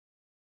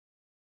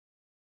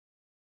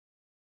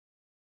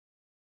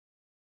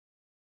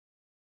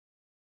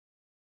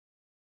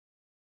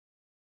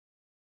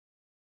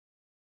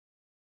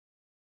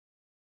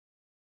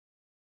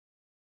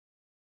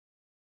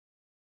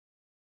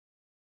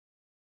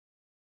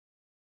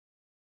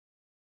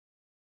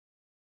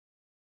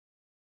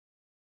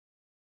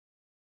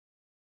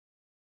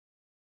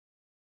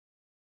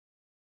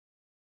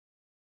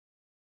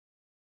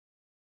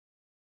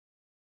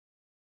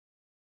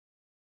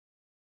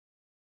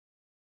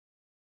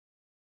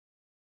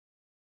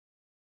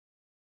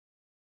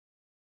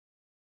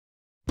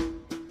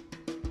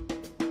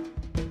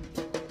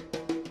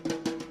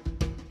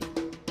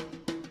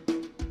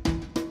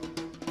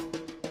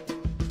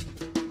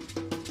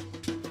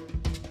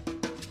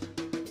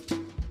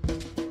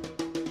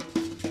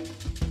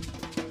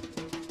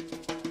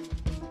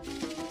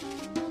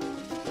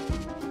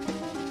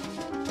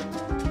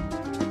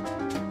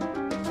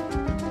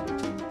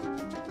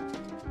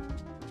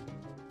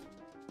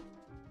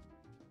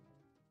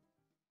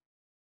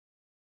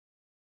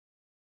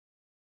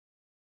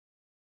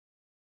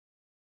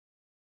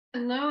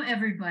Hello,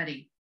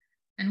 everybody,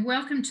 and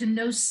welcome to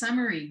No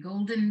Summary,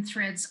 Golden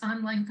Threads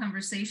online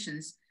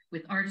conversations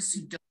with artists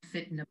who don't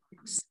fit in a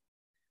box.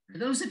 For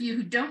those of you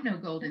who don't know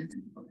Golden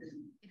Threads,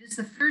 it is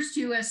the first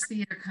U.S.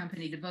 theater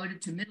company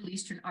devoted to Middle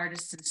Eastern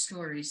artists and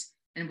stories,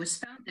 and was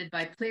founded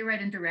by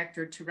playwright and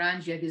director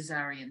Taranj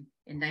Yagizarian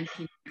in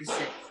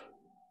 1996.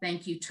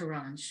 Thank you,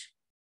 Taranj.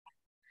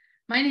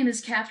 My name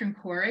is Catherine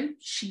Coray,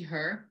 she,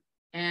 her,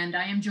 and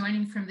I am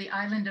joining from the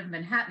island of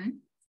Manhattan,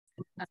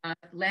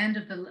 land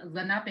of the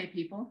Lenape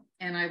people,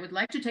 and I would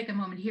like to take a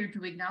moment here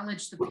to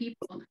acknowledge the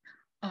people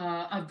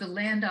of the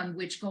land on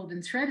which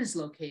Golden Thread is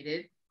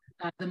located,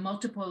 the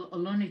multiple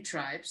Ohlone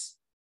tribes.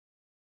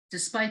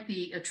 Despite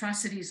the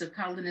atrocities of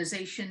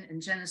colonization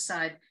and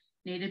genocide,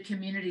 Native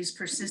communities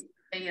persist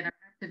today and are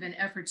active in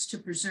efforts to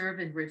preserve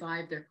and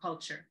revive their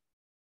culture.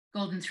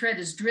 Golden Thread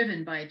is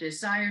driven by a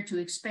desire to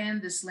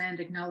expand this land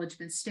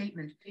acknowledgement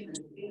statement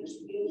community's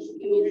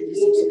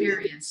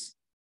experience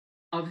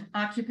of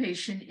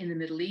occupation in the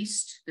Middle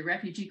East, the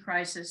refugee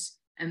crisis,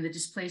 and the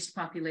displaced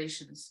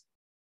populations.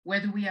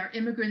 Whether we are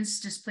immigrants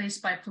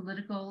displaced by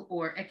political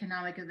or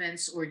economic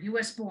events or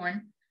US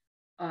born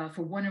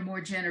for one or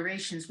more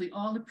generations, we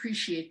all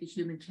appreciate the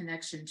human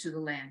connection to the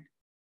land.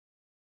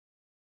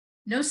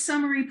 No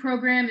Summary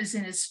program is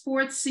in its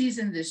 4th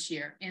season this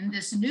year. In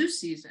this new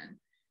season,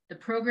 the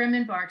program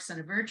embarks on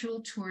a virtual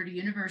tour to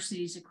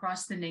universities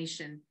across the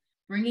nation,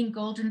 bringing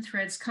Golden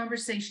Threads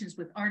conversations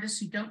with artists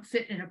who don't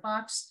fit in a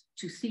box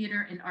to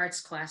theater and arts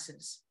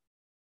classes.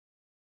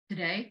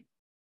 Today,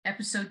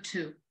 episode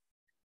 2,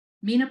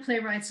 MENA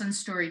Playwrights on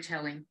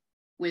Storytelling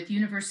with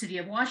University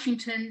of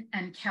Washington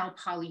and Cal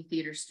Poly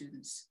theater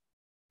students.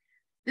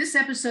 This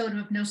episode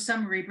of No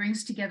Summary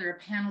brings together a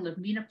panel of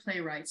MENA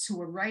playwrights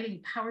who are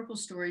writing powerful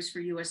stories for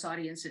US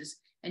audiences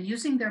and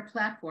using their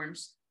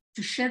platforms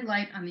to shed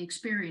light on the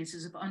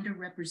experiences of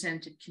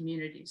underrepresented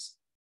communities.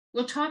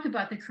 We'll talk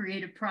about the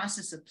creative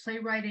process of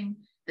playwriting,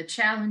 the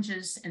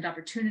challenges and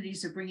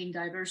opportunities of bringing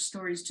diverse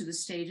stories to the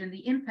stage, and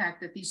the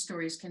impact that these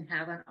stories can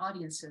have on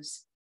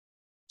audiences.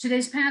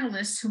 Today's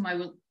panelists, whom I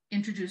will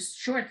introduce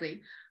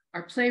shortly,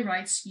 are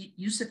playwrights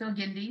Yussef El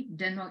Guindi,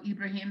 Denmo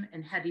Ibrahim,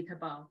 and Hadi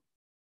Tabbal.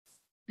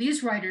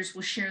 These writers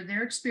will share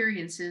their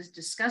experiences,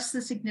 discuss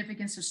the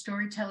significance of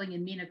storytelling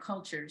in MENA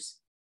cultures,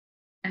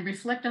 and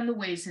reflect on the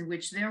ways in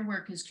which their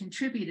work has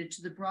contributed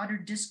to the broader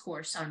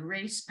discourse on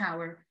race,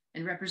 power,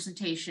 and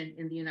representation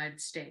in the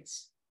United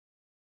States.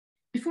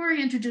 Before I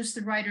introduce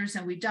the writers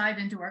and we dive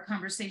into our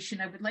conversation,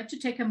 I would like to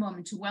take a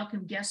moment to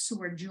welcome guests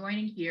who are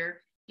joining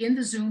here in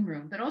the Zoom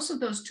room, but also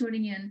those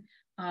tuning in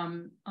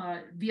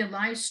via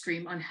live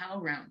stream on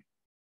HowlRound.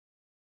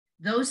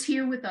 Those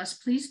here with us,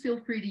 please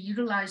feel free to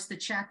utilize the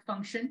chat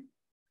function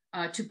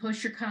to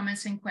post your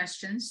comments and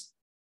questions.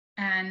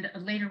 And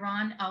later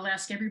on, I'll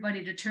ask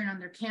everybody to turn on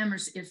their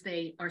cameras if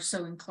they are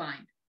so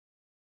inclined.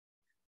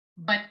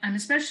 But I'm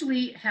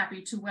especially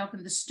happy to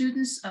welcome the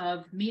students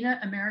of MENA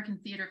American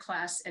Theater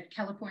class at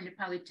California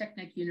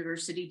Polytechnic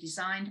University,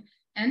 designed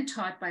and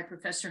taught by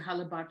Professor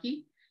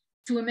Halabaki,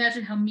 to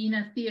imagine how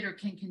MENA theater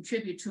can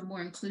contribute to a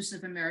more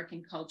inclusive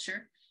American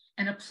culture,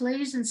 and a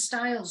Plays and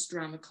Styles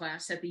drama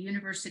class at the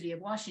University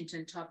of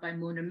Washington taught by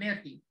Mona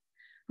Merhi,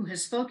 who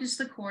has focused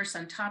the course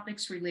on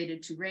topics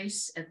related to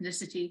race,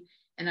 ethnicity,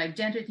 and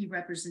identity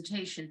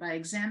representation by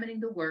examining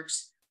the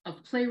works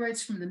of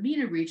playwrights from the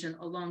MENA region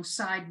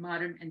alongside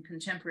modern and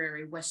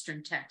contemporary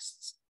Western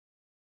texts.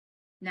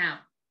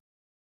 Now,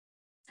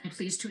 I'm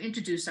pleased to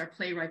introduce our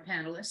playwright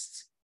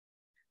panelists.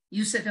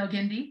 Yussef El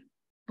Guindi,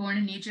 born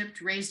in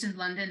Egypt, raised in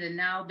London, and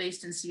now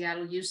based in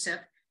Seattle.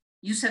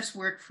 Yussef's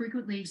work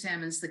frequently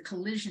examines the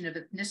collision of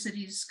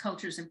ethnicities,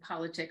 cultures, and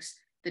politics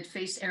that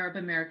face Arab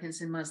Americans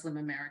and Muslim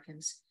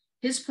Americans.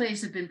 His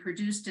plays have been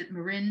produced at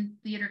Marin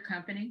Theater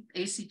Company,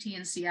 ACT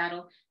in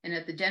Seattle, and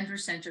at the Denver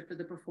Center for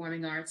the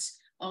Performing Arts,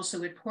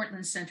 also at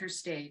Portland Center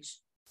Stage.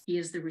 He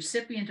is the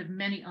recipient of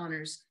many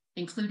honors,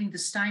 including the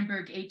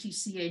Steinberg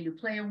ATCA New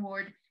Play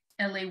Award,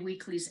 LA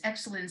Weekly's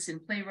Excellence in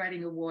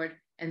Playwriting Award,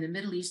 and the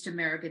Middle East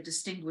America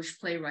Distinguished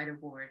Playwright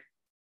Award.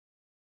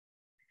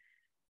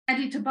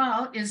 Hadi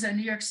Tabbal is a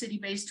New York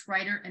City-based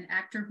writer and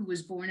actor who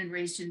was born and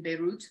raised in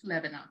Beirut,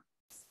 Lebanon.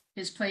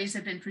 His plays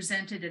have been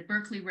presented at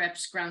Berkeley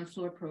Rep's Ground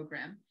Floor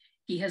program.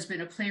 He has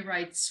been a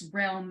Playwrights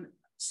Realm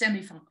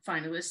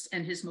semifinalist,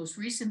 and his most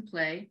recent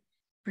play,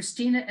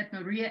 Christina et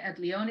Maria et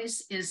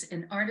Leonis, is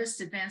an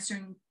artist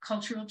advancing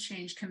cultural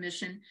change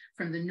commission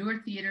from the Noor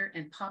Theater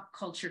and Pop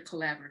Culture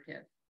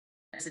Collaborative.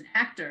 As an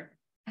actor,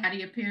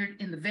 Hadi appeared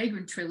in the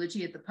Vagrant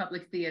trilogy at the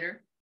Public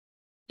Theater,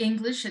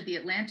 English at the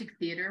Atlantic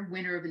Theater,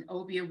 winner of an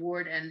Obie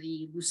Award and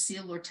the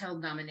Lucille Lortel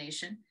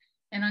nomination,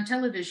 and on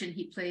television,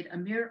 he played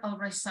Amir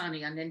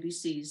al-Raisani on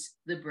NBC's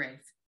The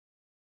Brave.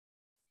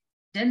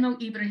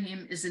 Denmo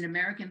Ibrahim is an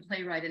American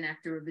playwright and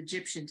actor of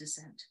Egyptian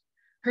descent.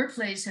 Her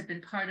plays have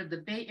been part of the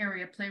Bay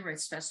Area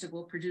Playwrights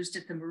Festival produced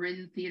at the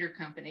Marin Theater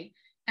Company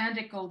and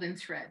at Golden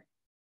Thread.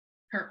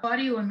 Her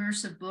audio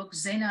immersive book,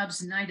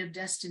 Zainab's Night of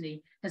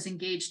Destiny, has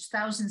engaged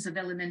thousands of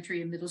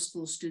elementary and middle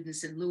school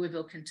students in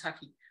Louisville,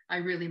 Kentucky. I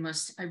really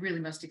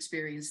must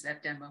experience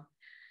that demo.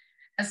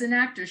 As an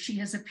actor, she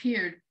has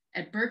appeared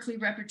at Berkeley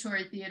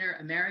Repertory Theater,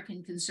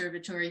 American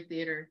Conservatory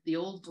Theater, the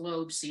Old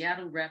Globe,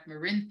 Seattle Rep,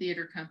 Marin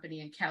Theater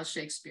Company, and Cal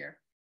Shakespeare.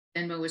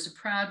 Denmo is a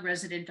proud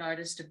resident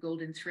artist of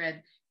Golden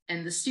Thread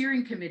and the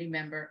steering committee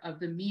member of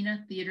the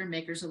MENA Theater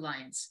Makers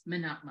Alliance,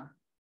 MENAPMA.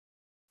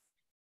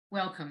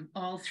 Welcome,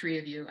 all three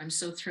of you. I'm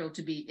so thrilled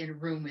to be in a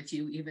room with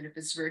you, even if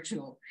it's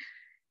virtual.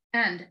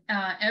 And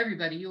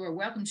everybody, you are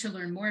welcome to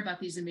learn more about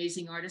these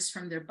amazing artists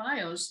from their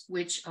bios,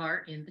 which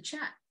are in the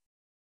chat.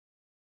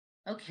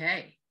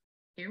 Okay,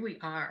 here we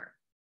are.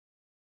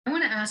 I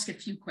want to ask a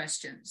few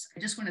questions. I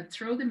just want to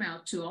throw them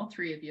out to all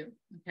three of you,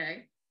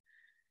 okay?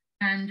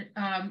 And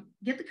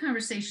get the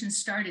conversation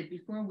started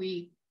before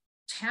we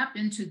tap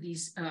into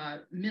these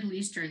Middle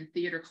Eastern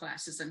theater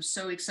classes. I'm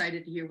so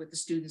excited to hear what the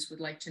students would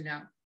like to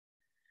know.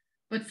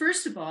 But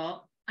first of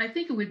all, I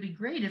think it would be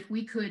great if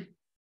we could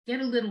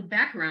get a little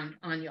background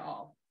on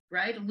y'all,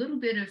 right? A little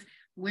bit of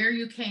where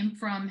you came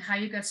from, how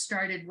you got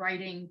started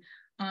writing.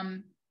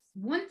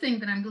 One thing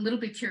that I'm a little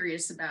bit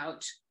curious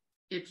about,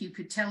 if you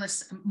could tell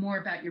us more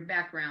about your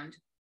background,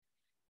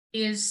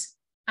 is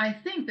I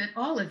think that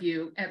all of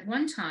you at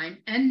one time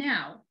and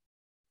now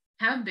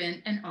have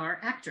been and are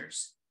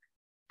actors.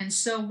 And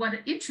so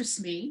what interests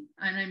me,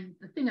 and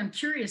the thing I'm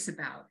curious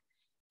about,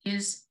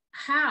 is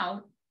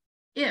how,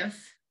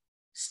 if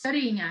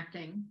studying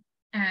acting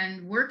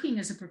and working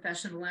as a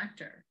professional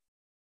actor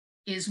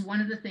is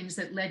one of the things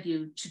that led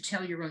you to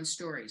tell your own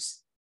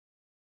stories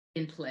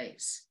in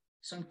plays.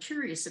 So I'm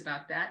curious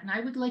about that. And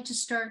I would like to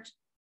start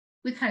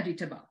with Hadi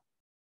Tabbal.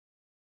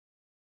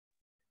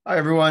 Hi,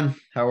 everyone.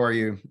 How are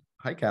you?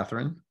 Hi,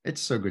 Catherine. It's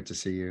so good to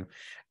see you.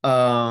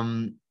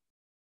 Yeah,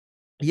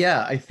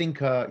 I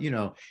think,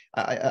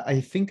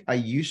 I think I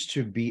used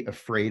to be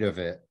afraid of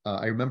it.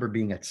 I remember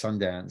being at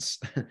Sundance,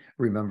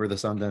 remember the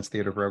Sundance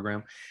Theater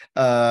program?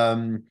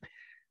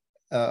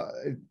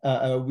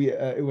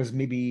 It was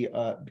maybe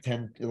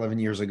 10, 11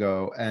 years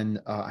ago. And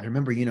I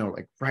remember,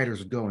 like writers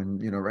would go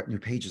and, write new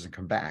pages and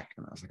come back.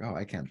 And I was like, oh,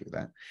 I can't do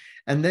that.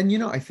 And then,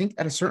 I think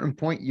at a certain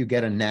point you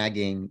get a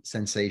nagging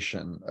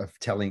sensation of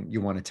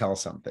you want to tell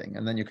something.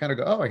 And then you kind of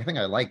go, oh, I think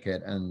I like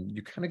it. And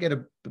you kind of get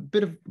a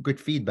bit of good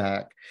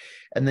feedback.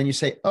 And then you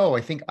say, oh,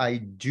 I think I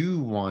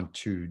do want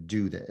to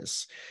do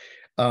this.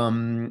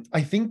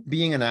 I think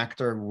being an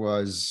actor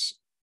was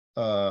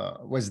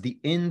the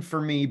in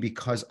for me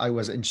because I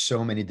was in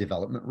so many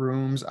development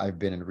rooms. I've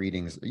been in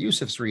readings,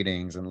 Yussef's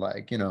readings, and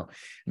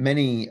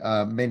many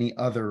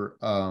other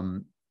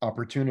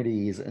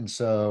opportunities. And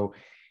so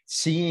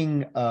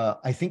seeing,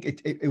 I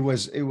think it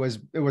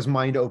was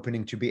mind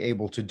opening to be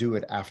able to do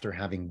it after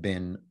having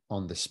been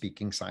on the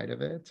speaking side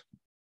of it.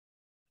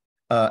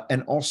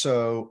 And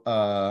also,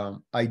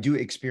 I do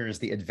experience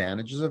the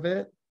advantages of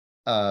it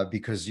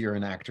because you're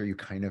an actor. You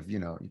kind of,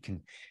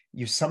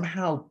 you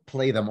somehow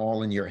play them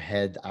all in your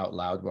head out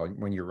loud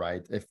when you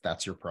write, if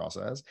that's your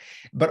process.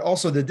 But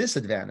also the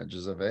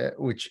disadvantages of it,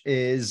 which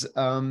is,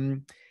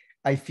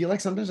 I feel like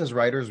sometimes as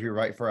writers, we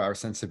write for our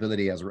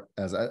sensibility as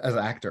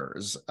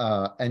actors.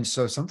 And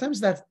so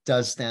sometimes that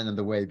does stand in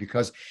the way,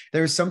 because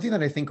there's something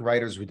that I think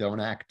writers who don't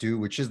act do,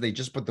 which is they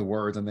just put the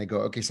words and they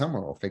go, okay,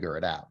 someone will figure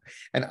it out.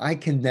 And I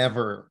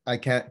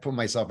can't put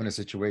myself in a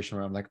situation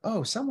where I'm like,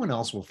 oh, someone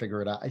else will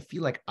figure it out. I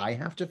feel like I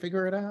have to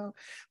figure it out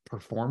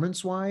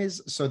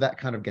performance-wise. So that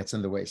kind of gets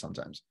in the way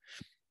sometimes.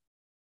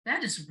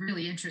 That is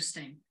really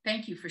interesting.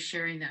 Thank you for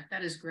sharing that.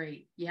 That is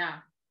great.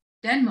 Yeah.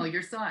 Denmo,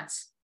 your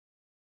thoughts?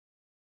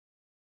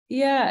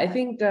 Yeah, I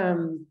think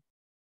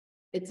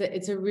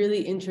it's a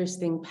really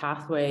interesting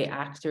pathway,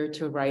 actor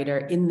to writer,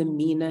 in the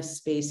MENA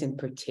space in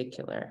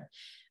particular,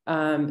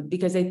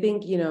 because I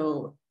think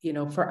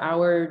for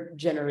our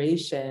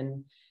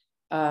generation,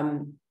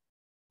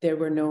 there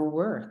were no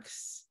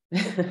works.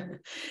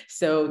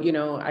 So,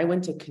 I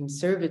went to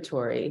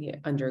conservatory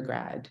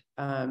undergrad.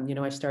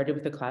 I started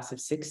with a class of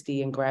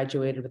 60 and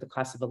graduated with a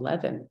class of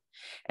 11.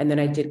 And then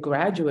I did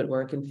graduate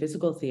work in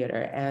physical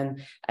theater,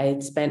 and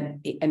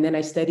then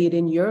I studied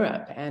in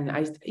Europe, and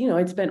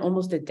I'd spent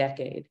almost a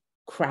decade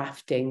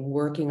crafting,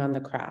 working on the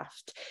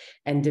craft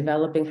and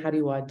developing how do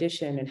you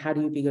audition and how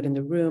do you be good in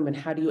the room and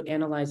how do you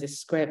analyze a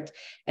script.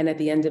 And at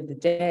the end of the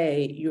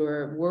day,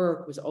 your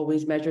work was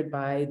always measured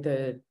by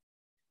the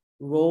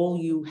role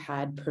you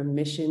had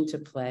permission to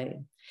play.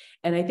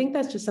 And I think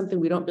that's just something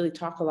we don't really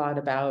talk a lot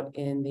about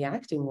in the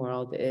acting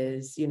world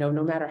is,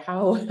 no matter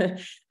how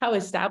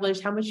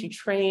established, how much you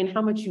train,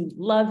 how much you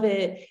love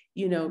it,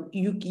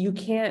 you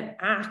can't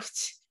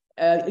act,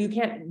 you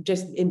can't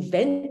just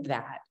invent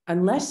that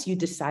unless you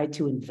decide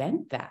to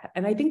invent that.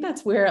 And I think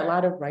that's where a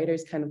lot of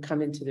writers kind of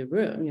come into the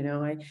room.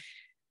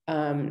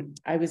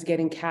 I was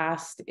getting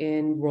cast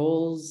in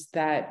roles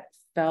that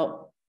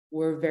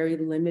were very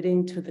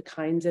limiting to the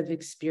kinds of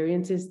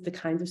experiences, the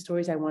kinds of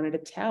stories I wanted to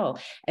tell.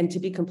 And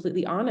to be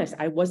completely honest,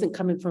 I wasn't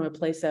coming from a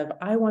place of,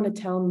 I want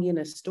to tell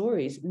MENA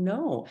stories.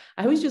 No,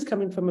 I was just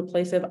coming from a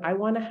place of, I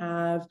want to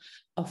have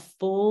a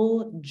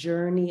full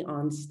journey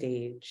on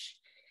stage.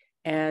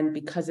 And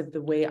because of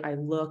the way I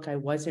look, I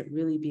wasn't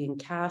really being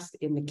cast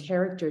in the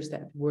characters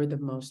that were the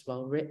most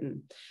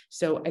well-written.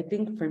 So I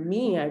think for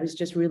me, I was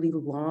just really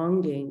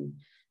longing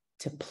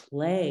to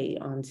play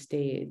on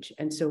stage.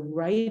 And so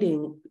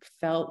writing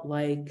felt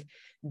like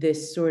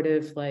this sort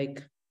of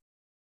like,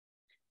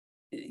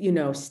 you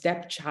know,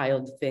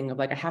 stepchild thing of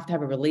like, I have to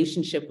have a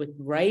relationship with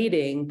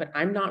writing, but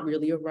I'm not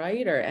really a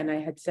writer. And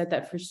I had said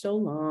that for so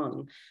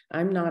long,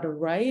 I'm not a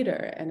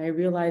writer. And I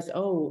realized,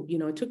 oh, you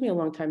know, it took me a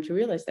long time to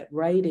realize that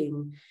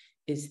writing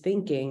is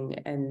thinking,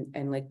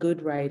 and like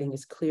good writing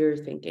is clear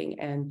thinking.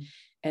 And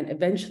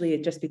eventually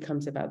it just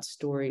becomes about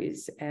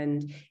stories.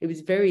 And it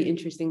was very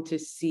interesting to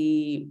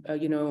see,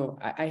 you know,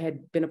 I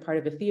had been a part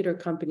of a theater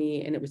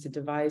company, and it was a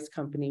devised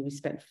company. We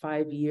spent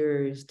 5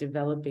 years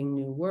developing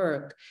new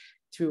work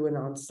through an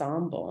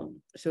ensemble.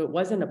 So it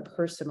wasn't a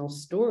personal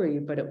story,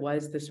 but it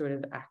was the sort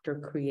of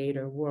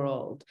actor-creator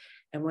world.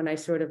 And when I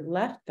sort of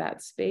left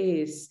that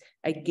space,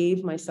 I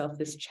gave myself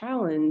this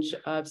challenge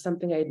of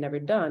something I had never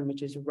done,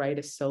 which is write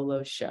a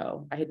solo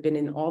show. I had been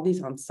in all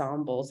these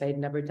ensembles. I had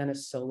never done a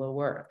solo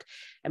work.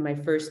 And my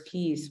first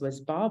piece was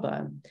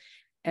Baba.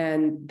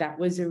 And that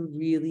was a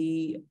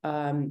really,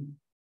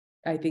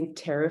 I think,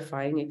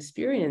 terrifying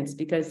experience,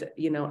 because,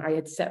 you know, I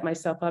had set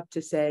myself up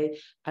to say,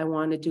 I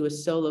want to do a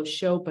solo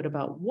show, but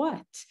about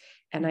what?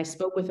 And I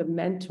spoke with a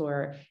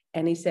mentor,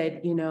 and he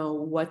said, you know,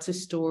 what's a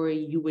story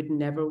you would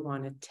never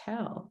want to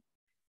tell?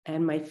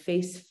 And my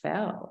face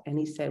fell. And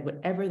he said,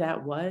 whatever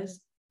that was,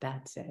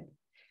 that's it.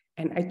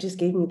 And it just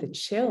gave me the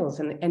chills.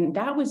 And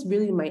that was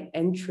really my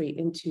entry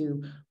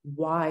into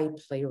why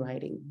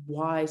playwriting,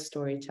 why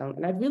storytelling.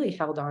 And I've really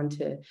held on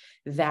to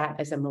that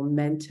as a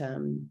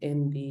momentum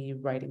in the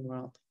writing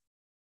world.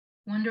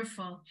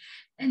 Wonderful.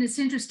 And it's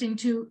interesting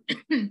too,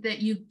 that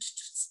you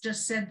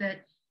just said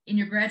that in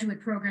your graduate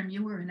program,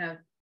 you were in a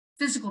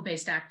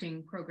physical-based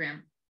acting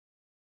program.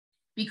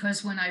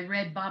 Because when I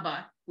read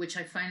Baba, which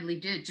I finally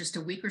did just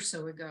a week or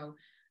so ago,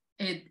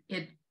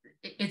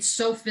 it's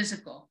so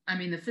physical. I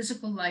mean, the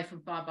physical life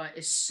of Baba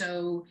is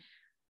so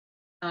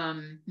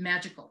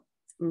magical.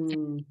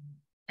 And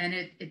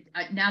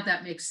now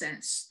that makes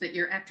sense, that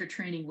your actor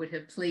training would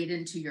have played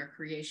into your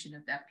creation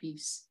of that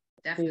piece.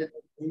 Definitely.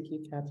 Thank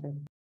you,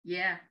 Catherine.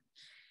 Yeah.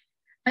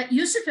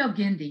 Yussef El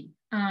Guindi,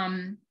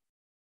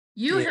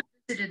 you have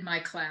visited my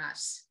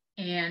class,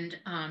 and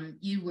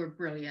you were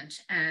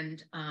brilliant,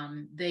 and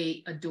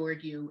they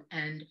adored you.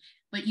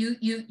 But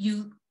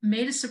you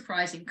made a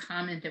surprising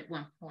comment at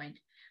one point,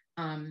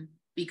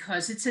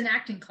 because it's an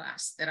acting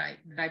class that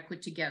I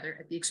put together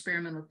at the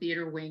Experimental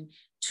Theater Wing,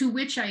 to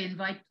which I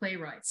invite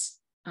playwrights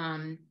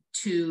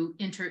to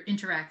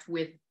interact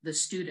with the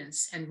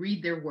students and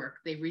read their work.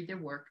 They read their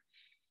work.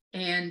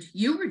 And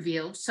you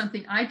revealed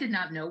something I did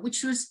not know,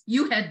 which was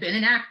you had been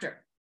an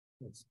actor.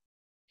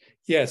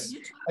 Yes. Can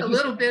you talk a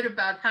little bit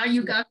about how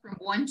you got from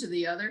one to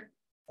the other?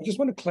 I just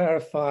want to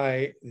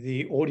clarify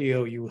the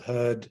audio you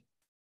heard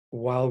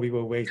while we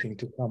were waiting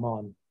to come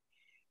on.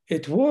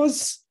 It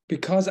was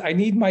because I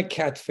need my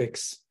cat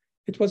fix.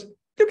 It was,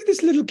 look at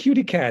this little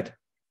cutie cat.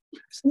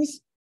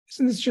 Isn't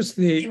this just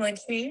the... You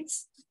want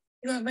treats?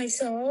 You want my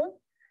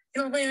soul?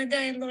 You want my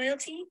undying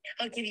loyalty?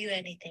 I'll give you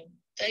anything.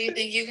 So you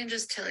think you can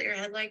just tilt your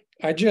head like...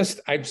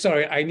 I'm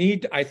sorry,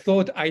 I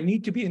thought I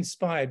need to be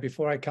inspired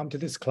before I come to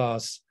this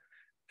class,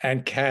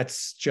 and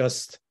cats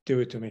just do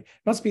it to me. It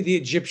must be the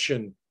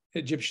Egyptian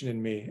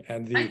in me.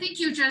 And the... I think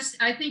you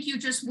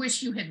just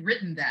wish you had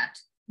written that.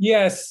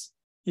 Yes,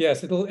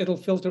 it'll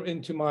filter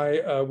into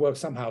my work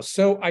somehow.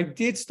 So I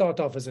did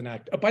start off as an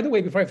actor. By the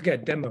way, before I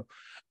forget, Denmo,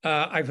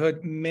 I've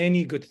heard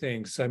many good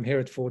things. I'm here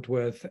at Fort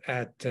Worth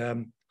at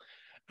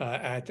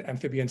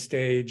Amphibian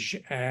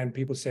Stage, and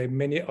people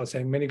are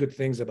saying many good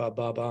things about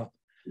Baba.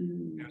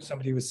 You know,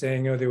 somebody was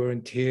saying, oh, they were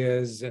in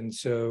tears, and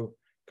so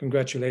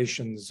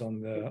congratulations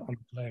on the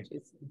play.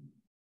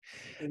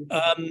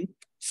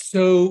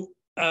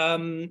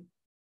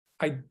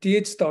 I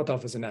did start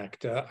off as an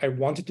actor. I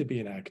wanted to be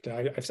an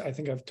actor. I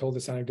think I've told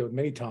this anecdote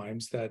many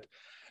times that,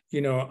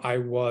 you know, I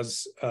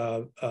was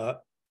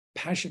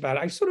passionate about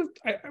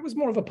it. I was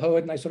more of a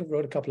poet, and I sort of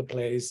wrote a couple of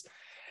plays,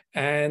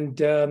 and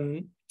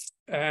I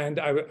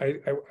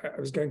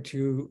was going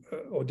to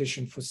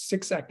audition for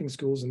 6 acting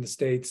schools in the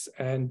States,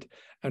 and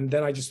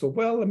then I just thought,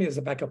 well, let me, as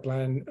a backup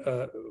plan,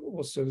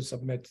 also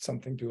submit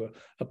something to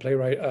a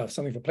playwright,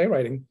 something for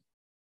playwriting.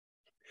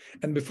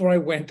 And before I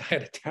went, I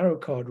had a tarot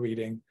card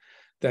reading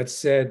that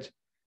said,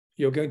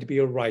 you're going to be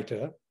a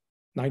writer,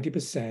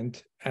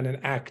 90%, and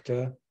an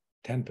actor,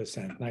 10%.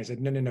 And I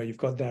said, no, you've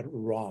got that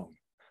wrong.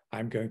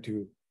 I'm going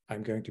to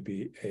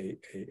be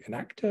an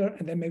actor,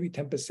 and then maybe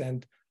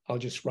 10%, I'll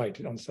just write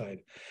it on the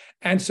side.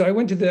 And so I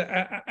went to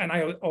and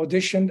I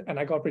auditioned, and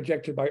I got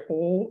rejected by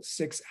all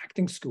 6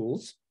 acting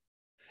schools.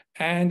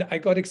 And I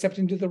got accepted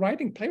into the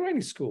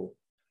playwriting school,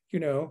 you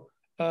know,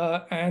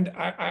 and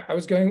I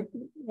was going,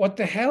 what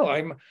the hell?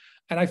 And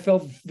I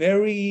felt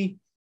very,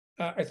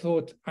 I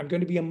thought, I'm going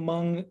to be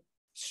among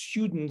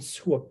students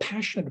who are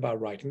passionate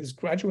about writing, this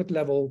graduate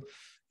level,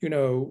 you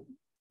know,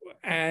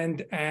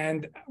 and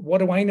what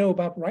do I know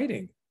about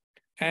writing?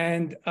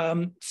 And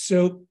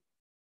so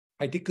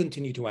I did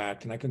continue to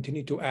act, and I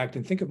continued to act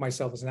and think of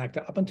myself as an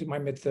actor up until my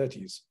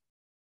mid-30s.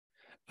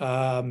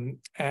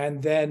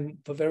 And then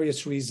for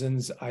various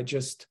reasons, I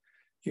just,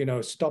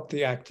 stopped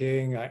the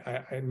acting.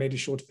 I made a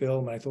short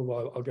film, and I thought,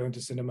 well, I'll go into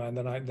cinema. And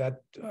then I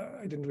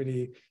didn't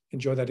really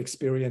enjoy that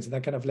experience. And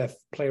that kind of left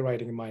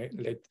playwriting in my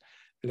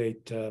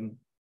late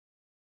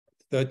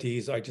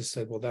 30s. I just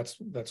said, well, that's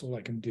all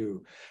I can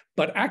do.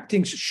 But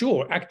acting,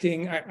 sure,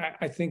 acting,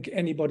 I think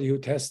anybody who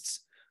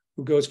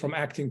goes from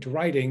acting to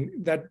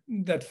writing,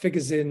 that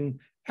figures in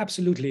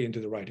absolutely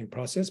into the writing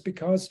process,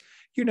 because,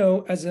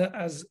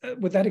 as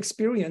with that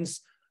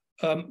experience,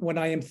 when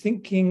I am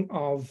thinking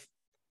of,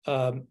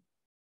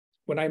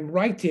 when I'm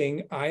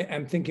writing, I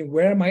am thinking,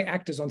 where are my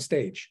actors on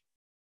stage?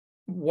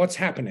 What's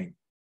happening?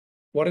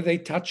 What are they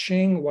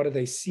touching? What are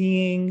they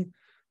seeing?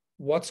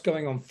 What's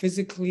going on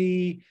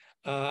physically?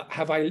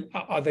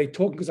 Are they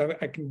talking? Because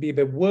I can be a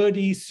bit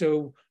wordy.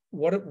 So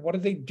what are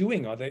they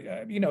doing? Are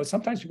they,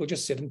 sometimes people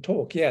just sit and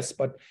talk, yes,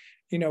 but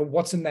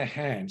what's in their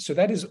hand? So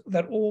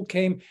that all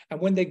came. And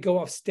when they go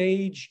off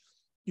stage,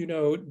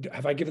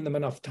 have I given them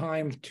enough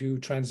time to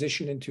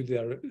transition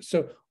into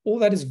so all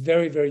that is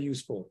very, very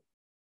useful.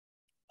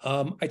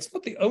 It's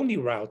not the only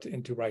route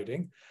into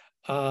writing.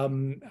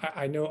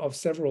 I know of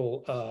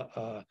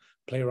several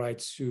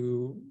playwrights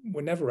who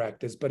were never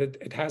actors, but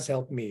it has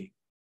helped me.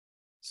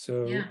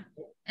 So yeah,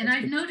 and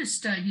I've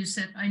noticed,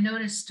 Yussef,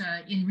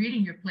 in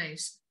reading your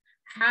plays,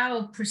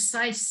 how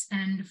precise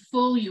and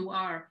full you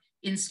are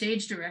in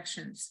stage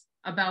directions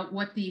about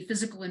what the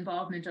physical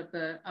involvement of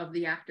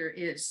the actor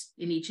is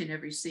in each and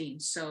every scene.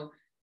 So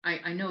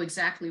I know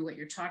exactly what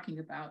you're talking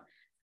about.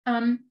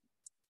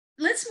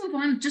 Let's move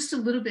on just a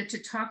little bit to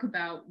talk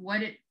about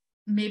what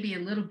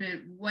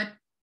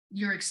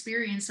your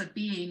experience of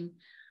being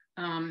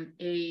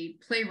a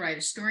playwright,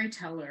 a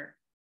storyteller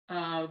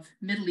of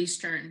Middle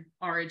Eastern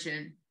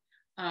origin.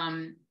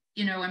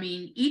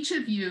 Each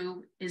of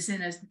you is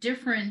in a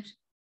different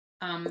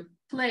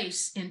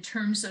place in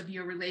terms of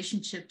your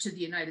relationship to the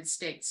United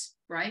States,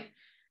 right?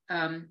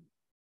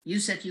 You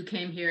said you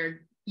came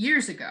here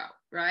years ago,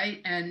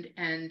 right? And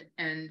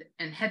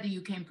Hadi,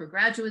 you came for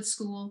graduate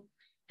school,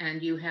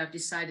 and you have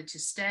decided to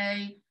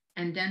stay.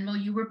 And Denmo,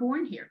 you were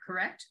born here,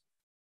 correct?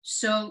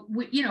 So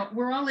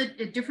we're all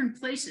at different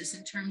places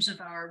in terms of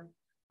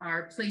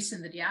our place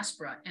in the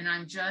diaspora. And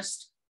I'm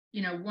just,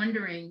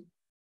 wondering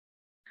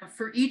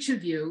for each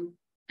of you,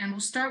 and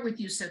we'll start with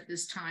Yussef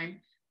this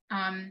time,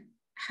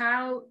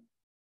 how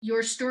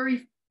your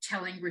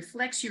storytelling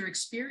reflects your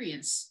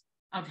experience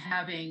of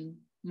having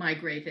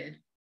migrated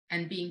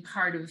and being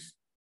part of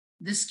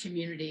this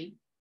community.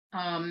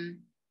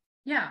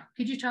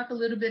 Could you talk a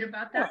little bit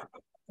about that?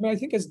 I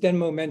think, as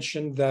Denmo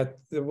mentioned, that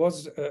there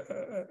was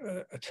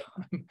a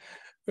time,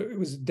 it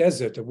was a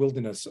desert, a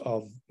wilderness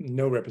of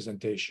no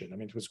representation. I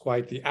mean, it was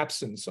quite, the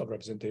absence of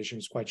representation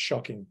was quite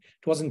shocking.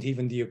 It wasn't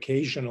even the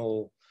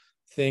occasional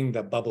thing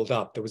that bubbled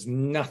up. There was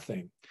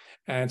nothing.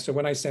 And so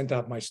when I sent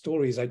out my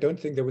stories, I don't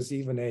think there was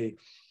even there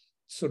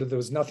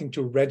was nothing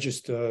to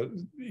register.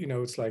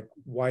 It's like,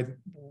 why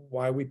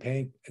are we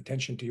paying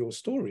attention to your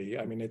story?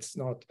 I mean, it's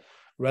not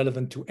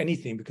relevant to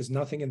anything, because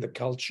nothing in the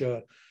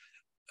culture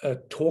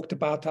talked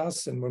about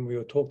us. And when we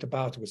were talked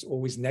about, it was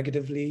always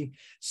negatively.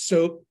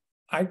 So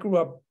I grew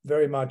up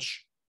very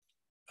much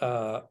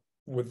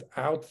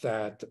without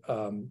that.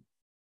 So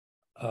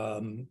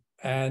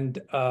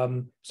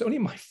only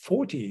in my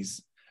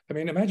 40s, I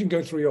mean, imagine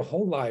going through your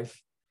whole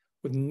life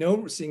with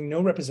seeing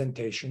no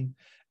representation,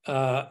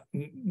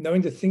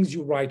 knowing the things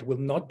you write will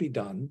not be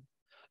done.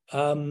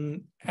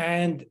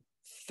 And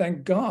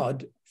thank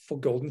God for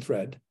Golden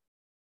Thread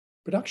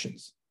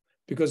Productions,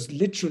 because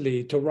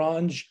literally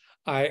Torange,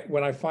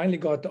 when I finally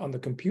got on the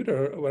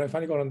computer,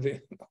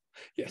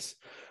 yes,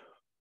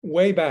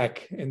 way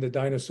back in the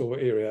dinosaur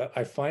era,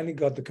 I finally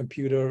got the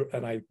computer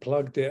and I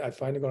plugged it. I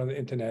finally got on the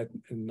internet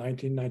in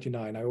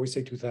 1999. I always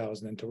say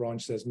 2000, and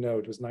Torange says no,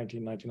 it was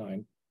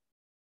 1999.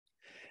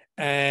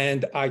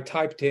 And I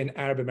typed in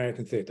Arab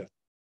American theater,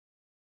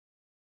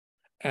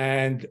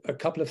 and a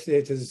couple of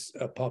theaters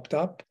popped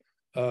up.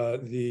 I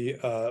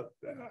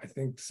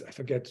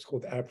forget, it's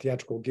called Arab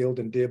Theatrical Guild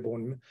in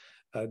Dearborn,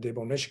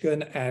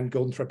 Michigan, and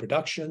Golden Thread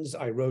Productions.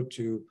 I wrote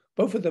to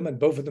both of them, and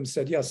both of them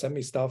said, yeah, send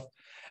me stuff.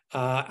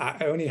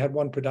 I only had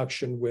one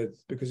production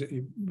because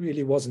it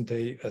really wasn't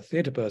a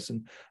theater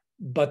person,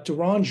 but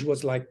Torange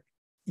was like,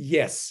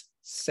 yes,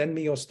 send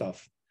me your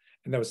stuff.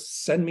 And there was,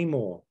 send me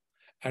more.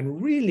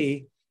 And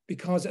really,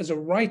 because as a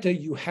writer,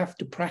 you have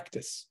to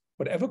practice.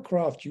 Whatever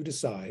craft you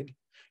decide,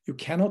 you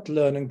cannot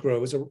learn and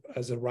grow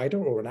as a writer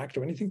or an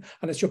actor or anything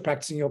unless you're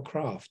practicing your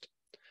craft.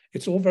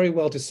 It's all very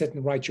well to sit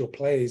and write your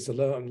plays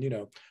alone,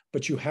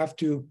 but you have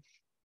to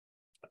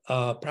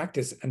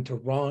practice. And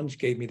Torange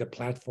gave me the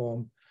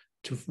platform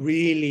to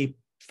really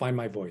find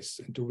my voice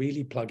and to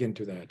really plug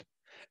into that.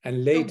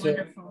 And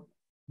later,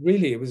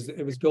 really, it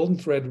was Golden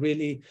Thread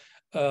really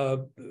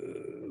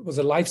was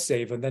a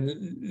lifesaver. And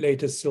then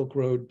later Silk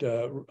Road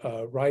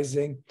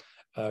Rising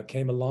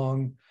came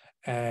along.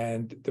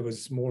 and there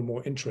was more and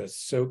more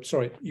interest. So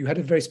sorry, you had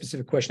a very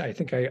specific question. I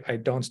think I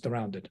danced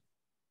around it.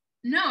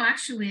 No,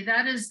 actually,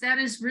 that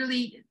is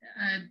really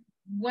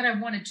what I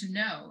wanted to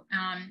know.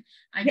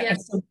 I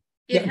guess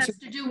it has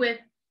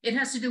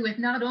to do with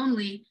not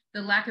only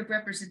the lack of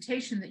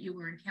representation that you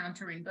were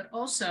encountering, but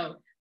also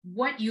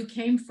what you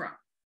came from.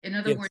 In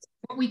other words,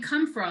 what we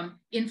come from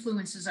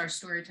influences our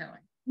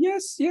storytelling.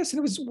 Yes, and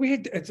it was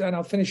weird. And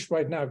I'll finish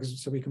right now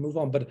so we can move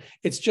on. But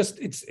it's just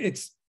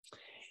it's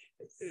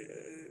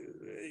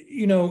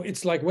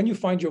like when you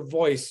find your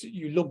voice,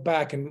 you look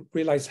back and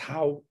realize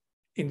how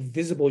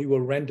invisible you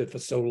were rendered for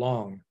so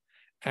long,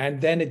 and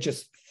then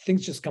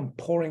things just come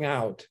pouring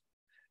out.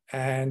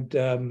 And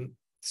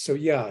so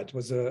yeah, it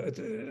was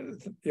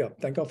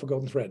thank God for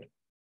Golden Thread.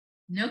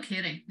 No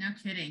kidding.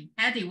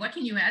 Hadi, what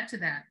can you add to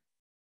that?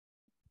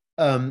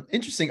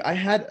 Interesting. I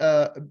had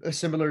a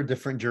similar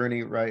different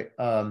journey, right?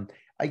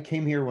 I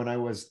came here when I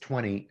was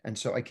 20, and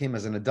so I came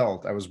as an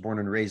adult. I was born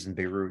and raised in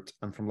Beirut.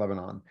 I'm from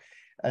Lebanon.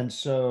 And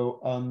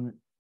so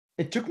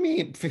it took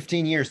me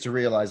 15 years to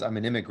realize I'm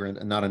an immigrant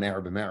and not an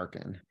Arab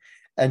American,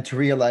 and to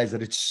realize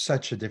that it's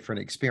such a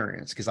different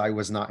experience, because I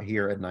was not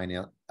here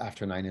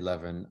after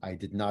 9/11. I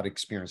did not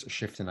experience a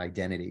shift in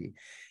identity.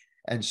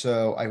 And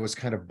so I was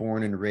kind of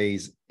born and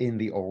raised in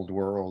the old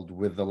world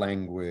with the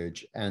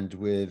language and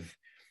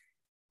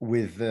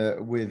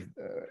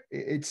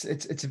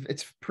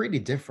it's pretty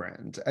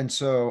different. And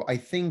so I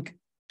think,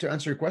 to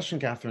answer your question,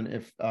 Catherine,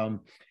 if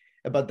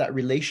about that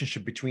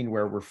relationship between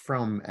where we're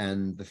from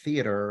and the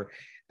theater,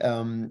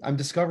 I'm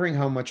discovering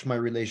how much my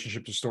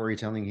relationship to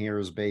storytelling here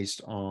is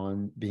based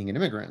on being an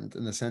immigrant,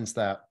 in the sense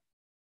that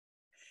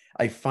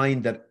I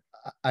find that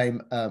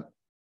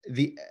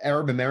the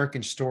Arab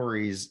American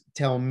stories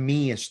tell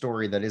me a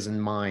story that isn't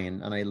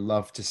mine, and I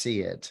love to see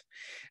it.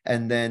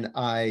 And then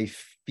I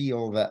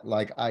feel that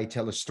like I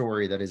tell a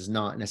story that is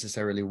not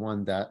necessarily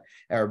one that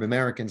Arab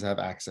Americans have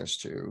access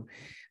to.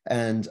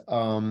 And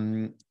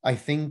I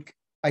think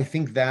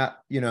that,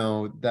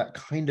 that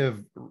kind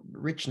of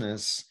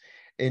richness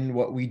in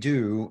what we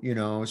do,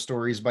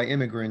 stories by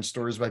immigrants,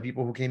 stories by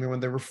people who came here when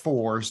they were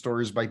 4,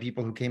 stories by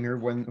people who came here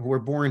who were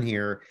born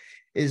here,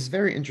 is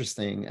very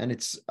interesting. And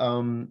it's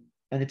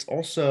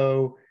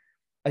also,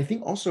 I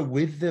think also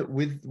with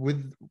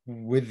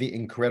the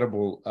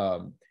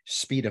incredible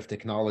speed of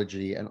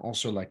technology, and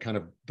also like kind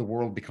of the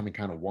world becoming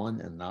kind of one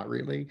and not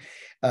really,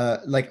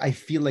 like I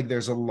feel like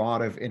there's a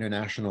lot of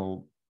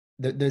international,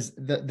 there's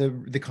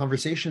the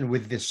conversation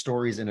with these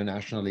stories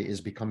internationally is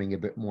becoming a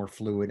bit more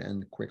fluid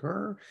and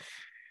quicker.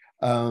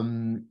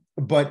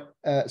 But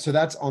so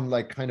that's on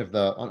like kind of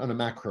on a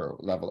macro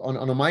level.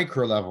 On a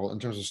micro level, in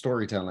terms of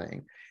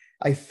storytelling,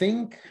 I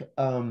think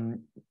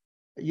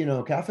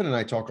Catherine and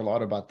I talk a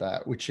lot about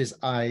that, which is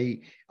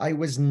I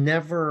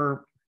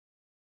never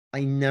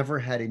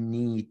had a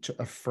need to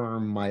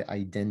affirm my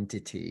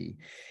identity,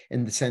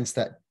 in the sense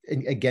that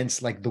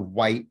against like the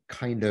white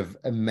kind of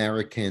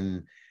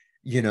American,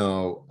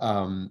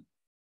 kind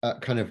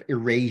of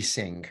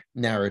erasing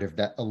narrative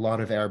that a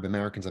lot of Arab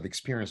Americans have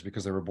experienced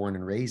because they were born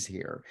and raised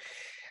here.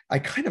 I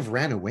kind of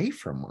ran away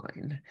from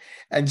mine.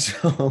 And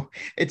so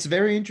it's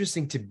very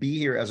interesting to be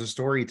here as a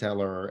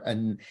storyteller,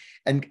 and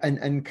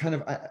kind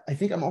of, I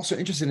think I'm also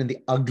interested in the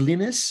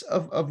ugliness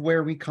of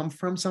where we come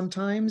from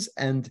sometimes,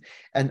 and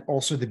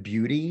also the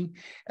beauty.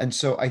 And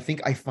so I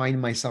think I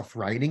find myself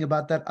writing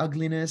about that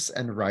ugliness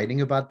and writing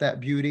about that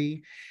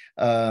beauty.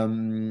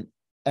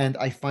 And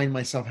I find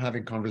myself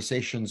having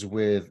conversations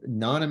with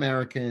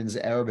non-Americans,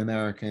 Arab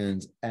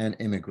Americans, and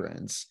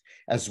immigrants,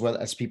 as well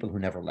as people who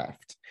never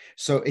left.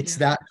 So it's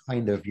that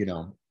kind of, I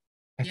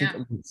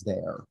think it's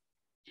there.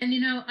 And,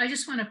 I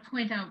just want to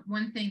point out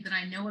one thing that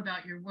I know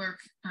about your work,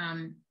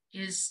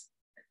 is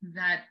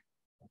that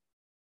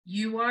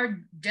you are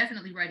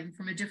definitely writing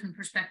from a different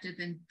perspective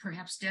than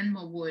perhaps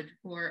Denmo would,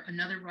 or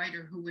another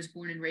writer who was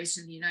born and raised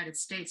in the United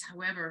States.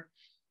 However,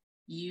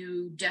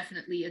 you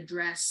definitely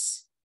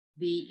address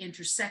the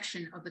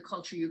intersection of the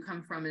culture you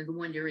come from and the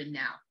one you're in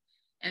now.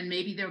 And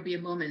maybe there'll be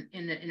a moment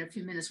in a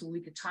few minutes when we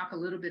could talk a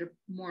little bit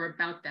more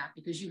about that,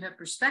 because you have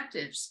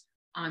perspectives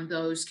on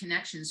those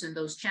connections and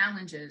those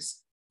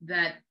challenges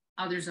that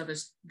others of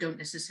us don't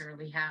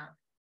necessarily have.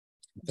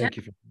 Thank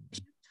you.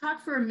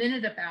 Talk for a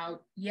minute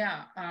about,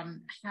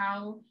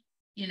 how,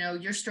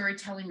 your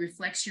storytelling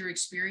reflects your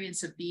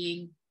experience of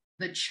being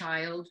the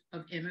child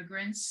of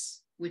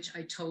immigrants, which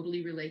I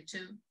totally relate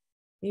to.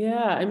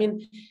 Yeah, I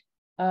mean,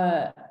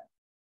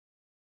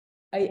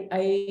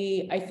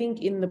 I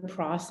think in the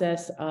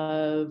process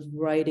of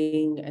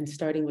writing and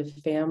starting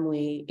with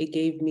family, it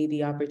gave me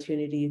the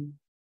opportunity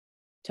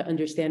to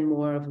understand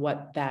more of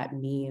what that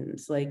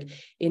means. Like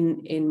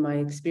in my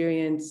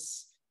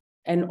experience,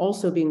 and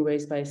also being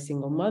raised by a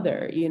single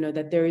mother,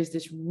 that there is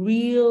this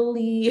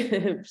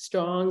really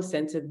strong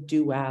sense of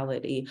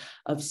duality,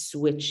 of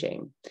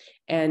switching.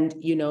 And,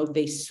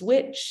 they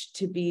switch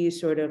to be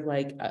sort of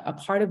like a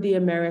part of the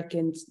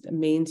American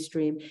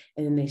mainstream,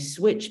 and then they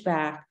switch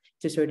back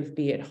to sort of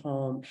be at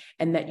home,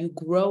 and that you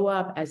grow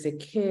up as a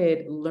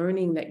kid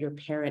learning that your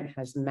parent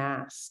has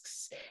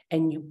masks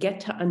and you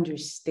get to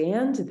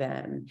understand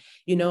them,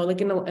 you know,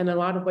 like in a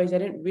lot of ways, I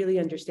didn't really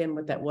understand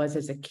what that was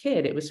as a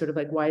kid. It was sort of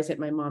like, why isn't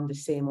my mom the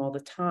same all the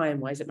time?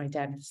 Why isn't my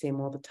dad the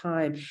same all the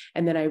time?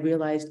 And then I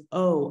realized,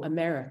 oh,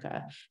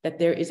 America, that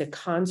there is a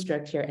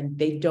construct here and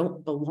they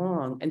don't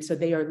belong. And so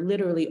they are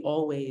literally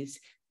always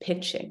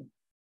pitching.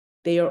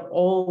 They are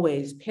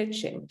always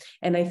pitching.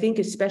 And I think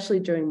especially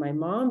during my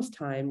mom's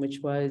time, which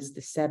was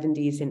the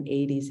 70s and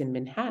 80s in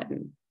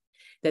Manhattan,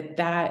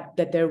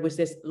 that there was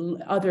this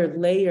other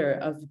layer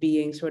of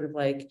being sort of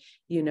like,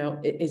 you know,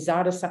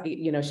 exoticized,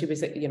 you know, she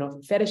was, you know,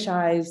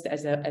 fetishized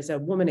as a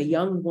woman, a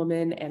young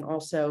woman, and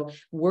also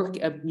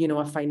you know,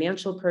 a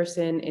financial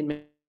person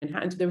in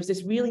Manhattan. So there was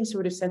this really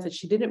sort of sense that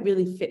she didn't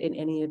really fit in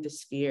any of the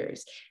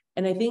spheres.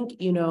 And I think,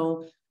 you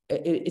know,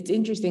 it's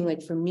interesting,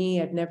 like for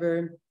me, I've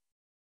never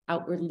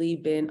outwardly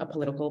been a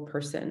political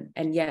person.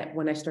 And yet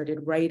when I started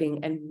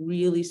writing and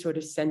really sort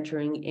of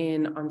centering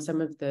in on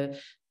some of the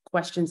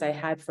questions I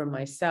had for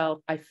myself,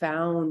 I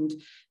found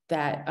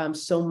that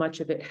so much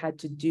of it had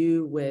to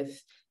do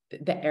with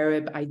the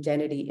Arab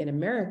identity in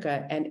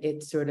America and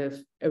its sort of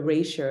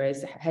erasure,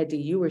 as Hadi,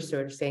 you were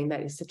sort of saying,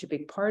 that is such a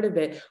big part of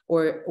it,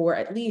 or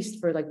at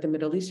least for like the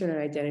Middle Eastern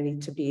identity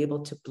to be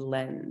able to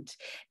blend.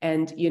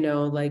 And, you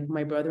know, like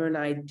my brother and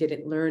I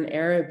didn't learn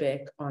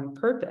Arabic on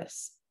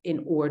purpose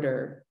in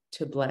order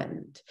to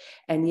blend.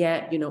 And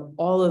yet, you know,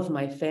 all of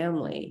my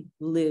family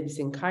lives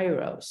in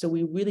Cairo. So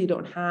we really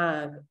don't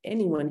have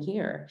anyone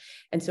here.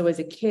 And so as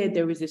a kid,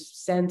 there was this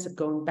sense of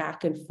going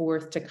back and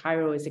forth to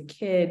Cairo as a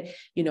kid.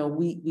 You know,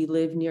 we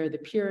live near the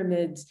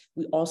pyramids.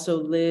 We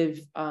also live,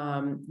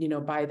 you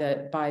know, by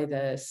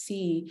the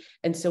sea.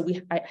 And so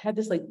I had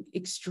this like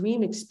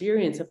extreme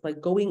experience of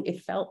like going,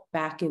 it felt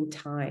back in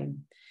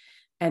time.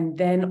 And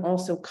then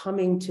also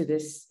coming to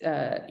this,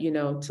 you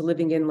know, to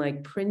living in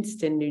like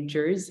Princeton, New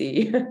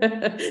Jersey,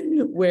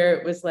 where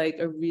it was like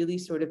a really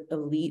sort of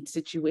elite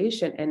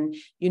situation. And,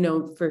 you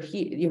know,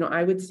 you know,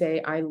 I would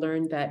say I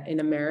learned that in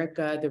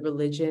America, the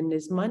religion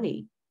is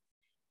money.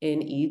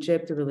 In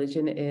Egypt, the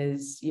religion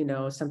is, you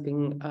know,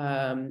 something,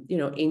 you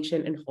know,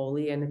 ancient and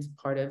holy, and it's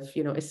part of,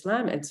 you know,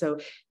 Islam. And so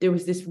there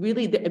was this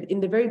really, in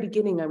the very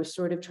beginning, I was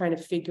sort of trying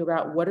to figure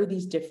out what are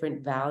these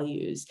different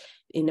values.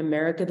 In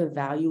America, the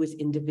value is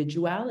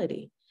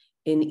individuality.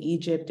 In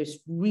Egypt, this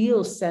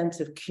real sense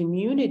of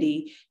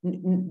community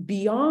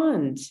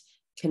beyond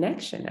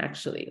connection,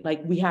 actually,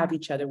 like we have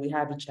each other,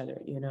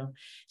 you know.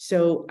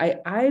 So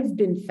I've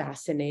been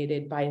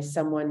fascinated by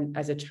someone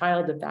as a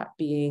child of that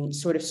being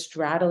sort of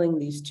straddling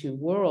these two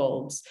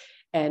worlds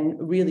and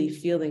really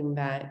feeling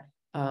that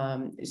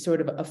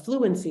sort of a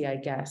fluency, I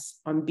guess,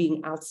 on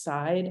being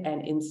outside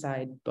and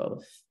inside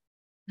both.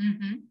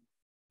 Mm-hmm.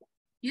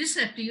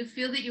 Yussef, do you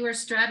feel that you are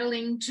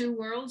straddling two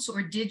worlds,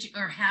 or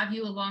have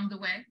you along the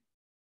way?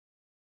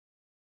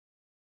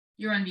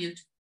 You're on mute.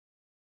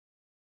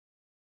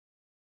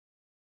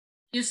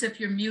 Yussef,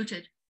 you're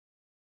muted.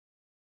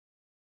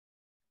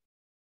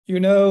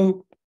 You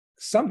know,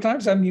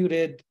 sometimes I'm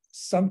muted,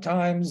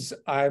 sometimes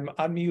I'm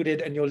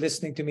unmuted, and you're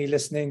listening to me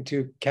listening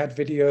to cat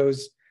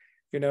videos.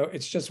 You know,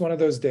 it's just one of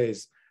those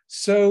days.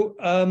 So,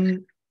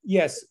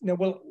 yes, no,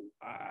 well,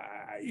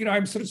 you know,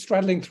 I'm sort of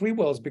straddling three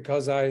worlds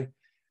because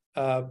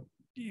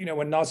you know,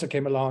 when Nasser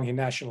came along, he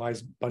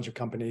nationalized a bunch of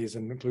companies,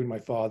 and including my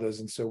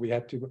father's. And so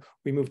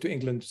we moved to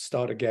England to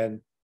start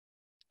again.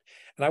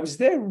 And I was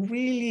there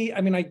really,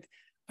 I mean,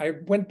 I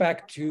went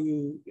back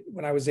to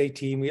when I was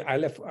 18. I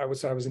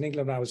was in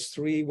England when I was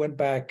 3, went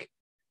back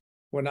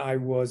when I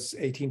was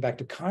 18 back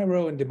to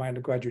Cairo and did my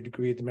undergraduate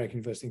degree at the American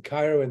University in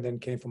Cairo, and then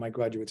came for my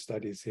graduate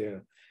studies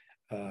here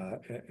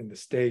in the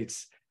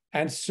States.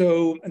 And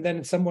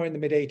then somewhere in the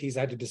mid 80s,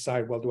 I had to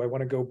decide, well, do I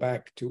want to go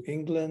back to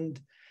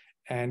England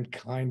and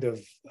kind of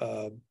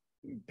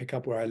pick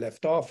up where I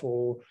left off,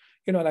 or,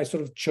 you know, and I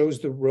sort of chose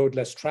the road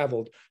less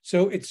traveled.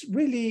 So it's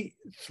really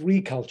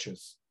 3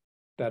 cultures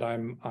that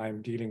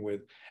I'm dealing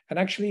with. And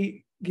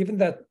actually, given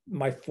that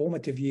my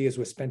formative years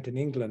were spent in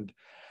England,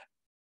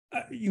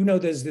 you know,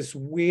 there's this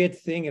weird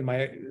thing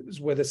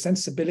where the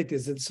sensibility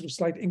is a sort of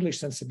slight English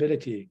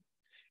sensibility.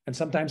 And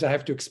sometimes I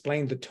have to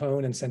explain the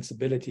tone and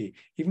sensibility,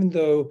 even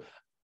though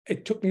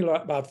it took me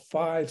about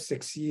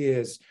 5-6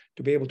 years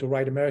to be able to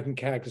write American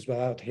characters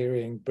without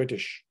hearing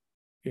British,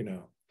 you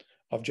know,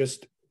 of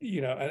just,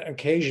 you know, and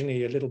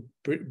occasionally a little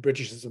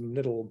Britishism,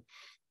 little,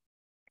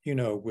 you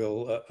know,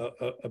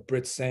 a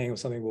Brit saying or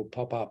something will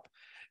pop up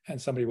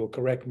and somebody will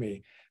correct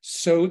me.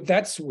 So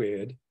that's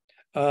weird.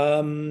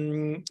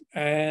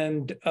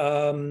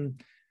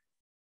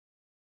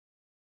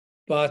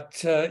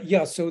 But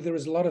yeah, so there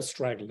is a lot of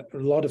straddling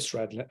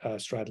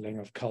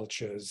of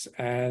cultures.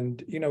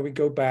 And, you know, we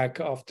go back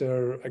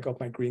after I got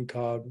my green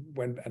card,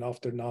 and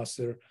after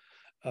Nasser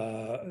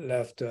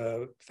left,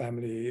 a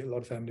lot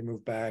of family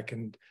moved back,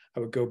 and I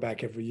would go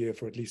back every year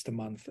for at least a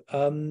month.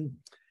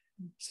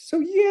 So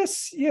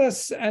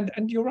yes, and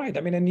you're right.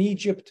 I mean, in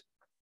Egypt,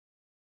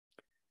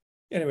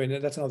 anyway,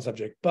 that's another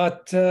subject.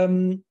 But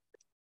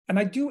and and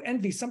I do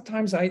envy,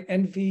 sometimes I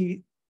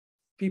envy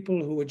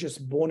people who were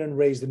just born and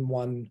raised in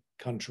one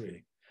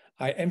country.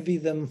 I envy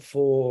them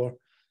for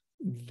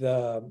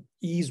the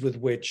ease with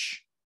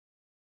which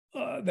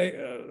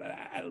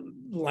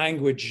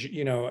language,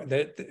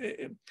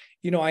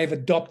 I have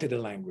adopted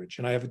a language,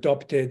 and I have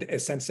adopted a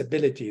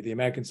sensibility, the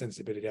American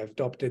sensibility. I've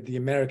adopted the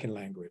American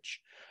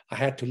language. I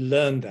had to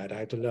learn that. I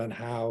had to learn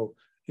how,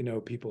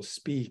 people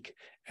speak.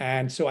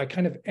 And so I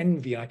kind of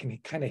envy, I can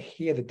kind of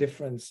hear the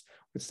difference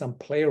with some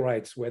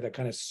playwrights where they're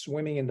kind of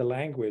swimming in the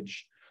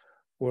language,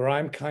 where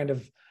I'm kind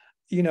of,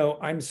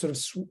 I'm sort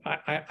of,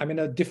 I'm in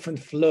a different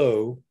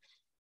flow,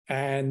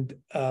 and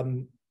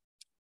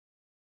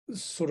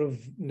sort of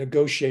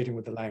negotiating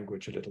with the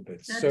language a little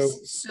bit.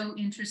 That's so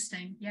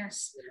interesting.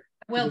 Yes.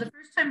 Well, the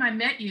first time I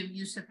met you,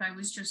 Yussef, I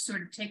was just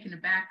sort of taken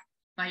aback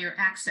by your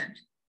accent,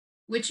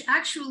 which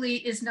actually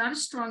is not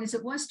as strong as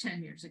it was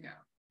 10 years ago.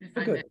 If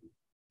I met you.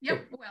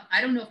 Yep. Well, I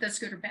don't know if that's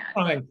good or bad.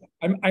 Fine.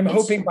 I'm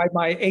hoping by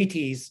my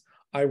 80s,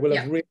 I will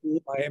have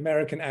really, my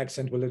American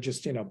accent will have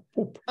just,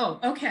 whoop. Oh,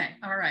 okay.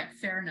 All right.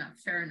 Fair enough.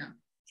 Fair enough.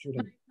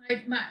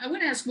 I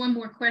want to ask one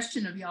more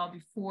question of y'all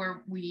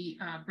before we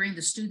bring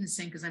the students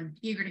in, because I'm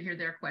eager to hear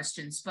their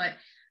questions. But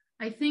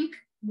I think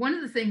one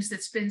of the things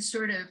that's been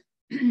sort of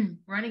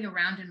running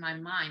around in my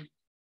mind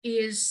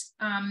is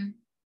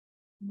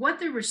what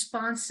the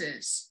response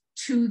is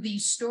to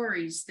these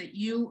stories that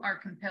you are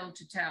compelled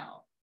to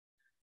tell.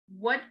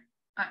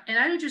 And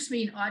I don't just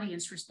mean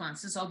audience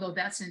responses, although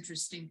that's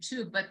interesting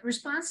too, but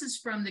responses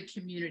from the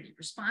community,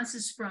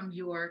 responses from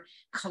your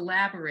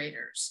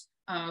collaborators,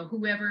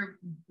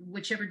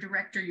 whichever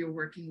director you're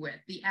working with,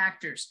 the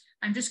actors.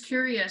 I'm just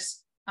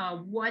curious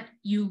what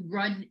you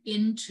run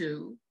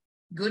into,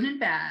 good and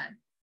bad,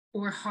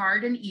 or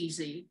hard and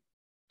easy,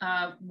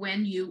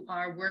 when you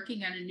are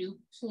working on a new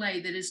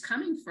play that is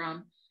coming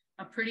from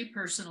a pretty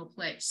personal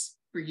place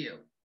for you.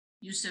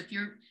 Yussef,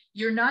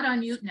 you're not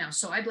on mute now,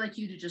 so I'd like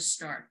you to just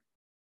start.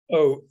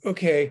 Oh,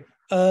 okay.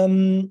 What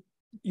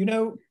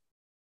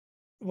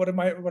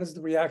is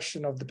the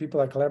reaction of the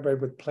people I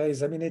collaborate with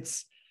plays? I mean,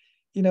 it's,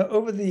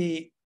 over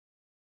the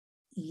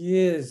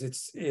years,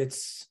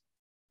 it's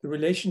the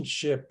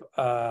relationship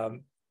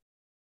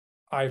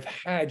I've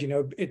had,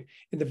 in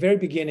the very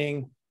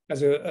beginning,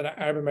 as an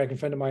Arab American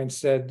friend of mine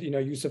said,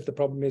 Yussef, the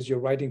problem is you're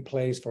writing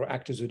plays for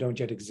actors who don't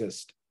yet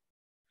exist.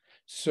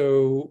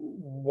 So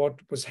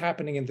what was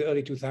happening in the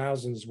early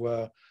 2000s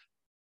were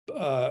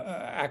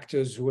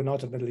actors who were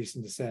not of Middle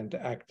Eastern descent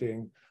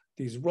acting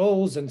these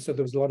roles. And so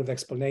there was a lot of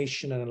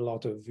explanation and a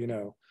lot of,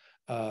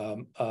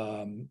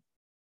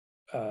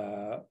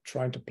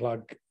 trying to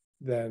plug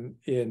them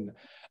in.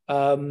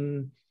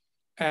 And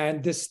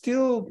there's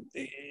still,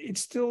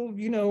 it's still,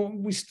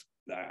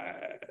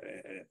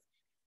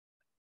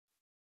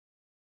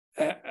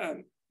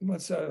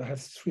 have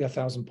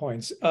 3,000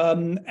 points.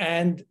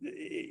 And,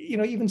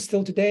 even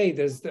still today,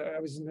 I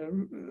was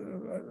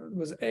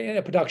in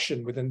a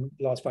production within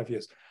the last 5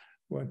 years,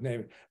 won't name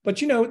it. But,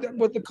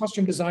 what the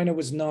costume designer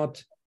was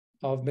not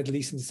of Middle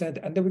Eastern descent,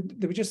 and they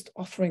were just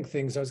offering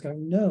things. I was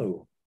going,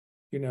 no,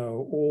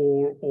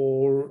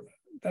 or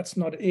that's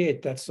not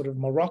it. That's sort of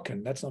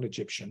Moroccan. That's not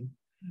Egyptian.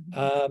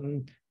 Mm-hmm.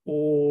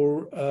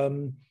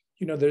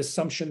 The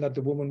assumption that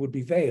the woman would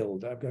be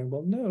veiled. I'm going,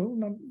 well, no,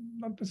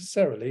 not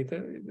necessarily. They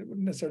wouldn't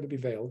necessarily be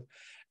veiled.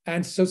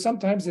 And so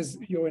sometimes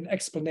you're in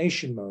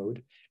explanation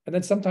mode, and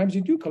then sometimes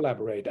you do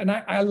collaborate. And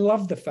I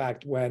love the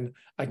fact when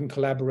I can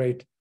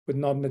collaborate with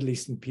non-Middle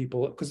Eastern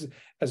people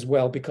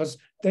because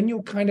then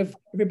you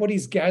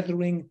everybody's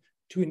gathering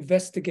to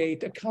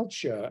investigate a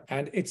culture,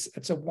 and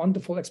it's a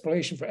wonderful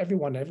exploration for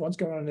everyone. Everyone's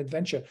going on an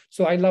adventure.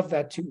 So I love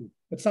that too.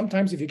 But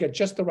sometimes if you get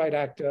just the right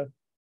actor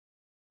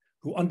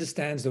who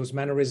understands those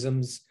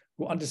mannerisms,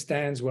 who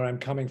understands where I'm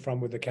coming from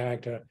with the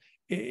character,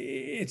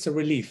 it's a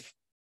relief.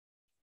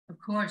 Of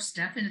course,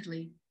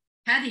 definitely.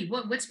 Hadi,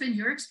 what's been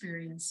your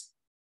experience?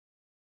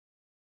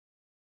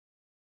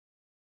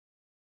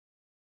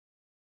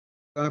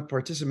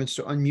 Participants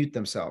to unmute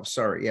themselves.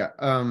 Sorry. Yeah.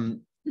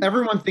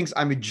 Everyone thinks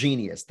I'm a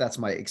genius. That's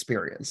my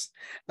experience.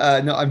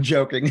 No, I'm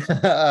joking.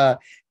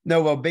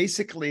 No, well,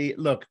 basically,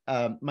 look,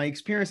 my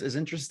experience is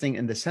interesting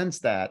in the sense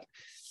that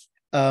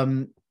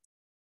I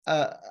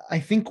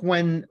think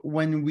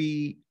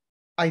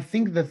I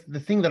think the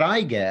thing that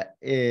I get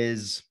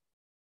is,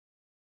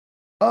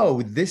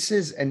 oh, this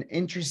is an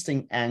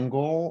interesting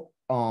angle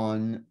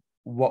on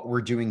what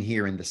we're doing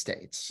here in the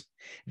States.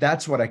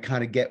 That's what I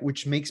kind of get,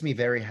 which makes me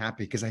very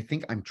happy because I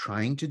think I'm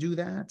trying to do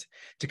that,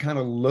 to kind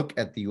of look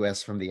at the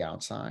US from the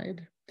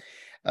outside,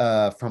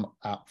 from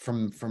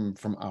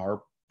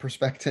our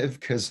perspective.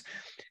 Because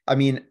I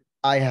mean,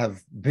 I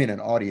have been an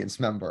audience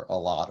member a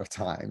lot of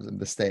times in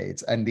the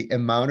States, and the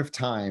amount of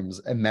times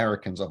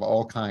Americans of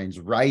all kinds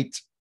write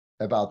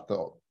about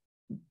the,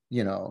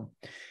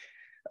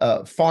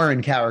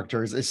 foreign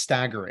characters is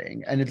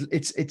staggering. And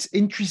it's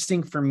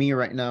interesting for me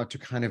right now to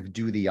kind of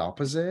do the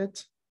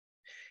opposite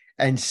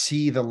and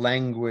see the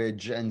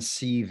language and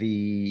see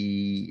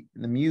the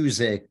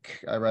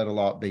music. I write a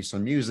lot based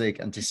on music,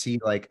 and to see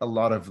like a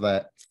lot of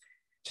that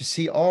to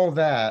see all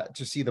that,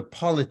 to see the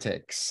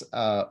politics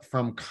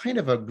from kind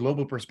of a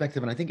global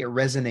perspective, and I think it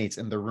resonates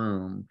in the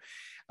room.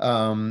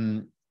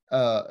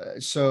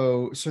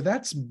 So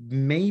that's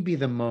maybe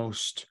the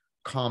most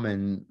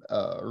common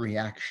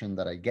reaction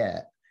that I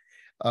get.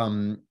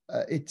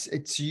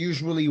 It's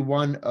usually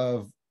one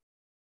of,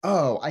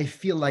 oh, I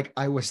feel like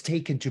I was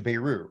taken to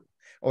Beirut,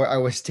 or I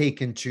was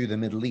taken to the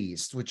Middle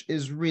East, which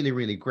is really,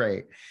 really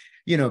great,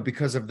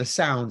 because of the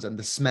sounds and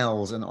the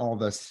smells and all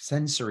the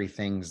sensory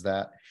things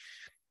that.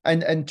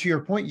 And to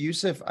your point,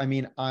 Yussef, I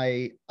mean,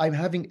 I'm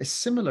having a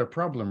similar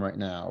problem right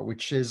now,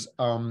 which is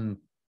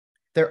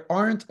there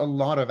aren't a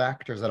lot of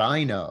actors that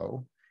I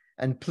know,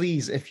 and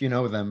please, if you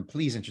know them,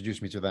 please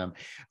introduce me to them,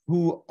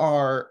 who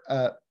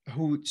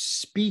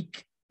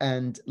speak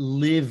and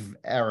live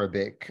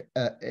Arabic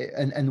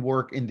and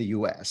work in the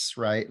US,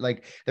 right?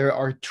 Like, there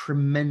are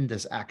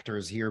tremendous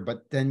actors here,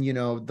 but then,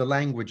 the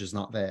language is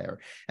not there.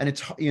 And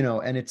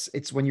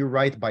it's when you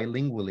write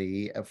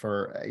bilingually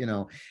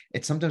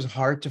it's sometimes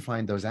hard to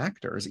find those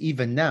actors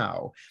even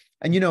now.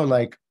 And,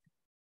 like,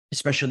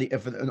 especially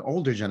if an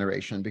older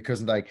generation,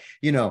 because I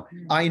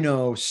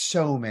know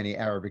so many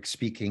Arabic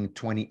speaking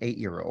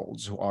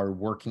 28-year-olds who are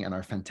working and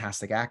are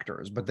fantastic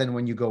actors. But then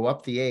when you go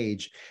up the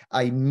age,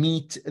 I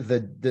meet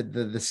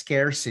the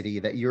scarcity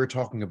that you're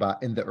talking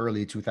about in the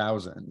early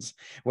 2000s,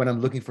 when I'm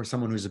looking for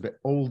someone who's a bit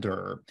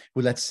older,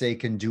 who, let's say,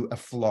 can do a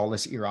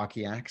flawless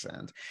Iraqi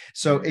accent.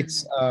 So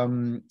it's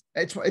one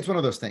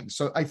of those things.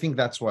 So I think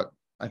that's what,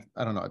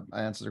 I don't know.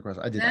 I answered the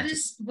question. I did. That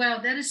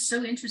is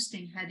so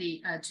interesting,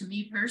 Hadi, to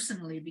me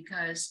personally,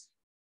 because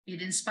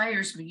it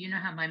inspires me. You know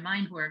how my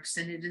mind works,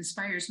 and it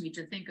inspires me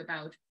to think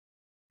about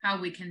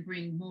how we can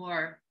bring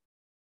more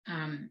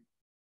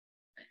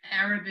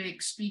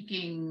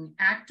Arabic-speaking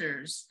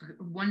actors,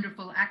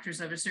 wonderful actors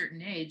of a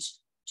certain age,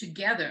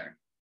 together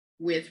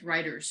with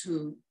writers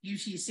who you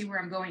see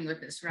where I'm going with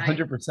this, right?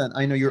 100%.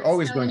 I know you're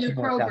always going to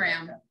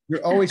program.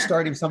 You're always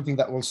starting something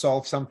that will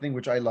solve something,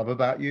 which I love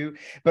about you.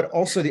 But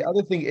also the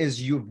other thing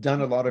is, you've done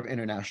a lot of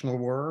international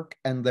work,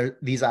 and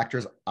these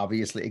actors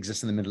obviously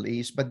exist in the Middle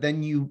East. But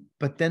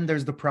then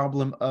there's the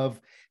problem of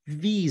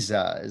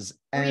visas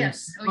and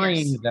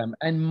buying them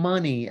and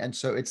money, and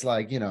so it's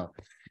like,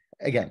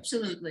 again.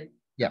 Absolutely.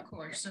 Yeah. Of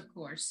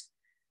course.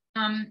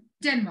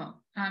 Denmo,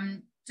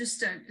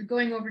 just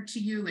going over to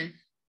you, and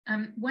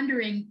I'm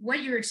wondering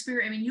what your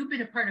experience. I mean, you've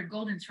been a part of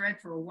Golden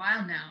Thread for a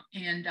while now,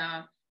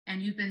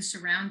 and you've been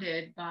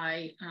surrounded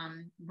by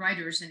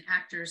writers and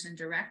actors and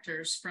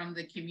directors from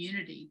the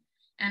community.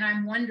 And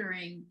I'm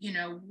wondering,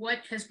 what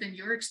has been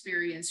your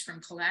experience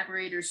from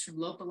collaborators, from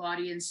local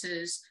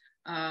audiences,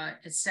 et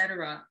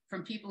cetera,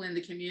 from people in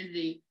the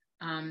community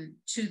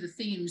to the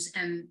themes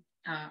and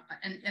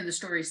the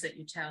stories that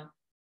you tell?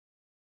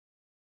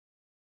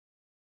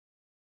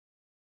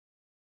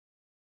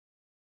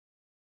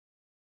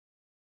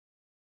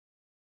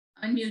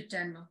 Unmute,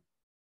 Denmo.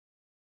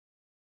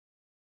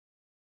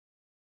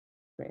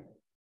 Great.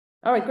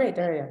 All right, great.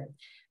 There you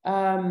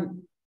are.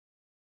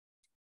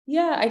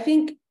 Yeah, I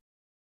think,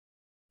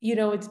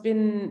 it's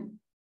been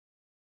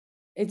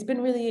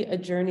really a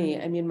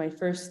journey. I mean, my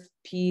first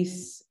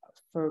piece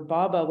for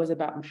Baba was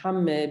about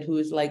Muhammad, who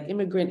is like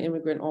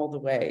immigrant all the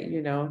way,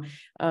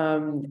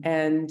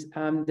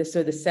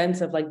 the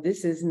sense of like,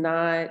 this is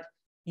not,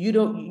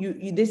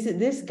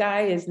 this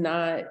guy is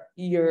not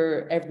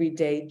your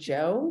everyday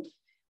Joe,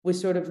 was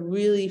sort of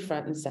really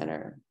front and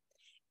center.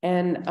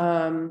 And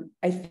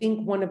I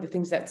think one of the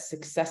things that's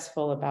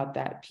successful about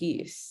that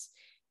piece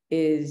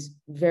is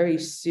very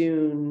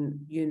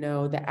soon,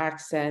 the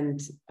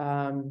accent,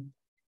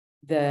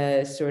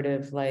 the sort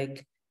of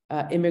like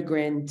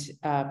immigrant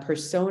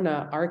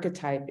persona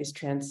archetype is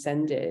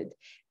transcended.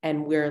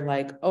 And we're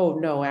like, oh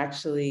no,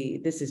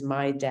 actually, this is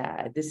my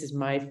dad. This is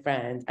my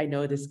friend. I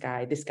know this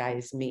guy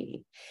is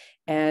me.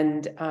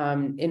 And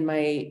in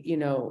my,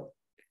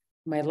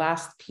 my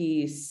last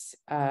piece,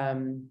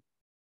 that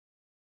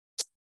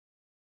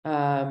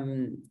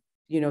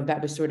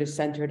was sort of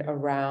centered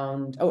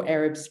around,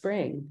 Arab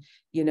Spring,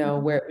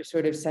 where it was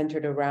sort of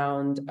centered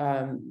around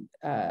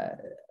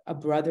a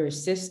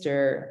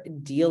brother-sister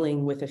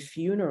dealing with a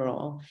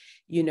funeral.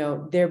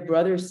 Their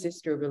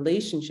brother-sister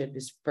relationship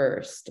is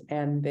first,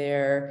 and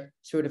their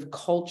sort of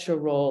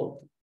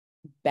cultural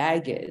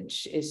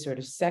baggage is sort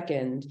of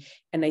second.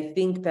 And I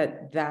think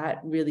that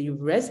really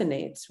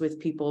resonates with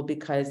people,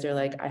 because they're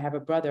like, I have a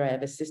brother, I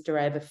have a sister,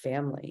 I have a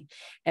family.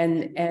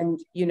 And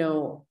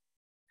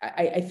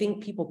I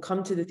think people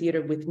come to the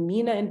theater with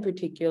MENA in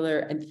particular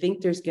and think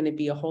there's going to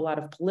be a whole lot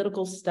of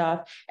political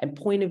stuff and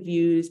point of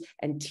views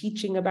and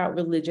teaching about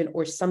religion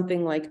or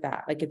something like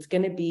that. Like, it's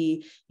going to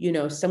be,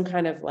 some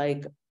kind of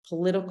like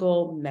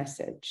political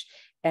message.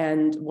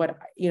 And what,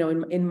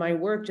 in my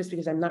work, just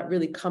because I'm not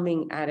really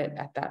coming at it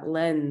at that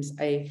lens,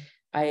 I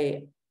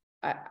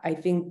I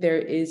think there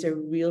is a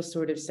real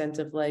sort of sense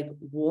of like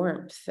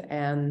warmth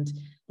and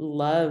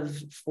love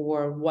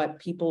for what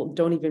people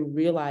don't even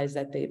realize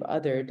that they've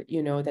othered,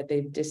 you know, that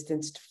they've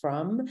distanced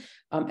from,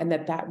 and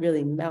that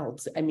really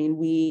melts. I mean,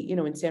 we, you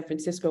know, in San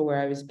Francisco, where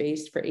I was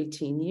based for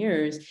 18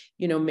 years,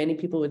 you know, many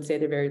people would say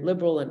they're very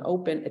liberal and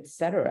open,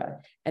 etc.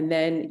 And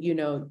then, you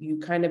know, you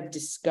kind of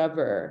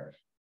discover,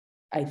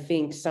 I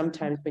think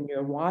sometimes when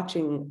you're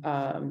watching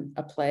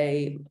a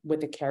play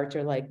with a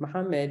character like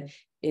Muhammad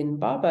in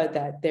Baba,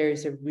 that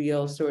there's a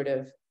real sort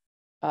of,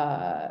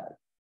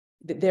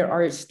 there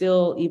are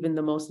still, even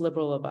the most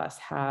liberal of us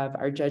have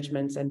our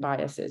judgments and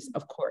biases.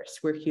 Of course,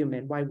 we're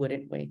human. Why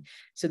wouldn't we?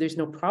 So there's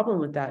no problem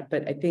with that.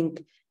 But I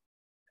think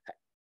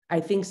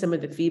some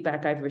of the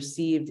feedback I've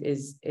received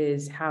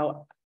is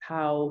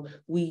how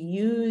we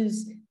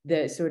use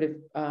the sort of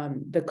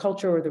the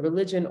culture or the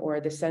religion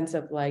or the sense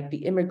of like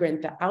the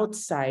immigrant, the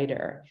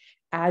outsider,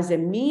 as a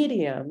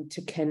medium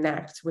to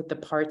connect with the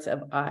parts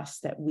of us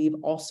that we've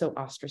also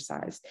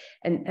ostracized.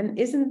 And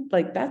isn't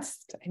like,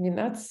 that's, I mean,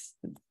 that's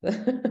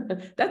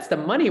that's the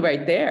money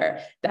right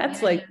there.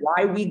 That's like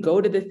why we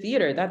go to the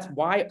theater. That's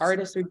why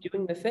artists are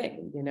doing the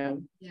thing, you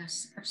know?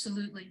 Yes,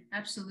 absolutely,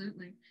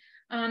 absolutely.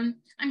 I'm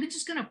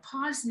just going to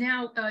pause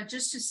now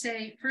just to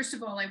say, first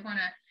of all, I want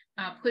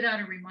to put out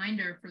a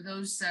reminder for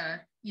those,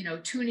 you know,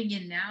 tuning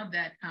in now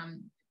that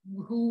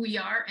who we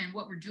are and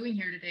what we're doing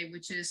here today,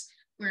 which is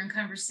we're in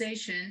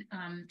conversation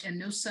and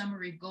no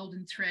summary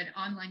golden thread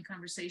online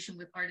conversation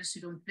with artists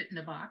who don't fit in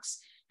a box.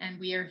 And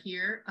we are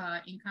here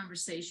in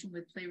conversation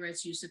with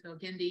playwrights Yussef El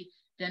Guindi,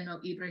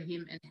 Denmo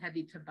Ibrahim, and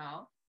Hadi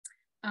Tabbal.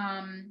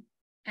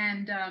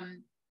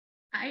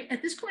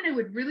 At this point, I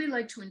would really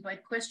like to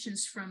invite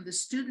questions from the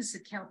students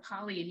at Cal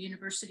Poly and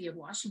University of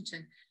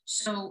Washington.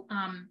 So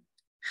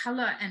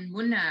Hala and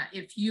Munna,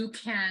 if you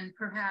can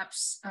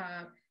perhaps,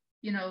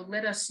 you know,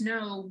 let us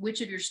know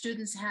which of your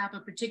students have a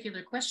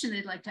particular question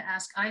they'd like to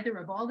ask either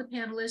of all the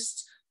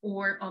panelists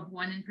or of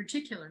one in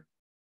particular.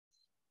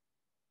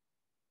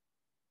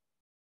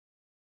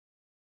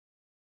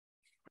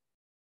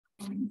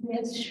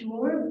 Yes,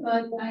 sure,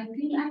 but I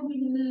think I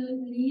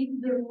will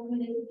leave the room a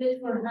little bit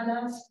for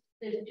Hala.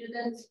 The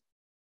students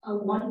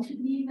want to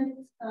leave it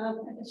at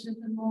a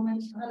certain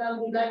moment. Hala,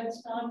 would you like to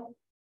start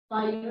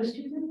by your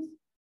students?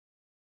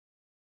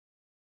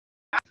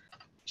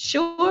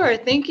 Sure.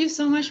 Thank you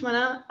so much,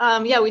 Mana.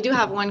 Yeah, we do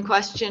have one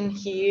question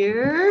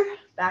here.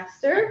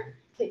 Baxter,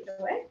 take it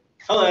away.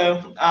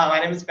 Hello, my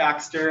name is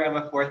Baxter. I'm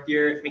a fourth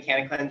year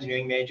mechanical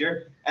engineering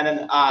major. And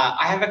then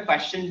I have a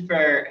question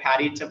for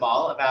Hadi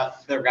Tabbal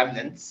about The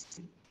Remnants.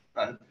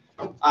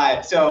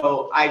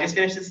 So I just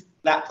finished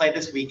that play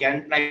this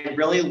weekend, and I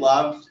really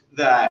loved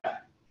the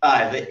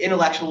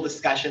intellectual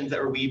discussions that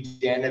were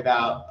weaved in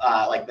about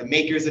like the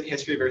makers of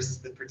history versus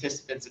the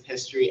participants of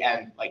history,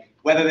 and like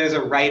whether there's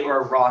a right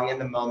or a wrong in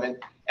the moment.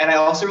 And I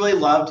also really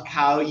loved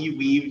how you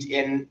weaved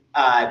in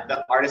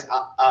the artist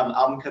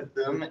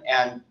Kulthum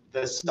and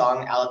the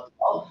song Al.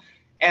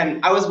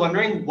 And I was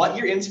wondering what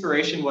your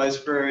inspiration was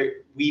for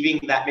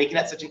weaving that, making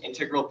that such an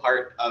integral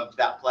part of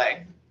that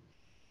play.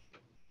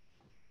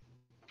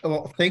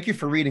 Well, thank you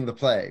for reading the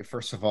play,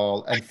 first of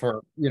all, and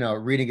for, you know,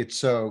 reading it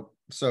so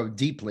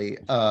deeply.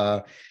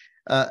 And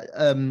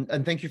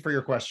thank you for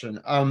your question.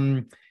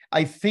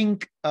 I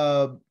think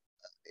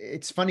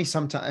it's funny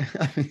sometimes,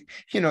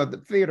 you know, the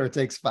theater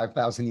takes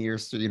 5,000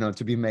 years to, you know,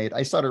 to be made.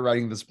 I started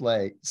writing this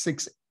play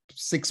six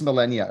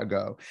millennia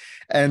ago.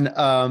 And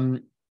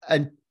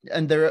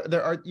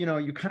there are, you know,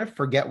 you kind of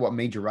forget what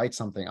made you write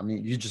something. I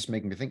mean, you just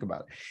make me think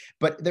about it.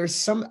 But there's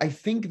some, I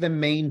think the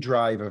main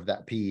drive of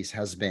that piece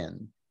has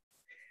been,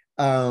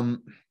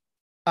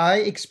 I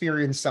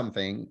experienced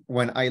something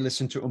when I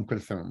listened to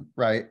Kulthum,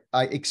 right?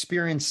 I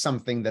experienced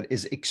something that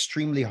is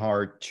extremely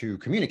hard to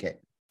communicate.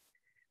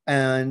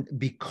 And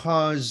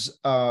because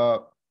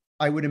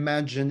I would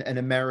imagine an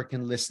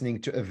American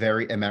listening to a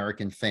very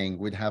American thing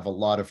would have a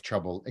lot of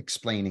trouble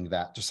explaining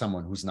that to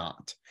someone who's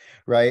not,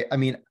 right? I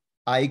mean,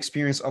 I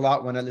experience a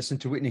lot when I listen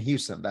to Whitney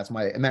Houston. That's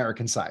my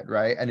American side,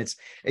 right? And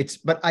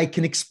but I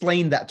can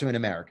explain that to an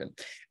American,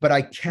 but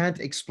I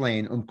can't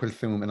explain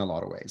Kulthum in a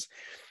lot of ways.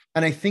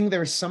 And I think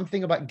there's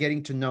something about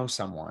getting to know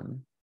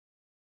someone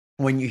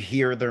when you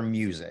hear their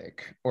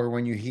music, or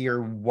when you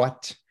hear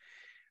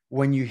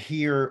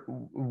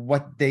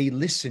what they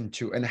listen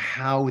to and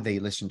how they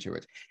listen to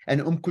it.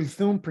 And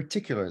Kulthum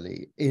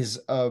particularly is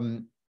a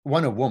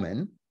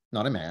woman,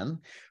 not a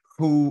man,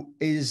 who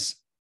is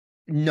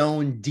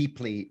known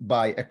deeply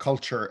by a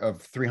culture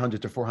of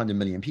 300 to 400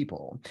 million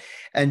people.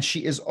 And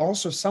she is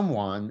also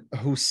someone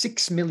who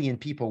 6 million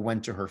people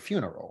went to her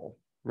funeral,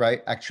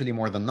 right? Actually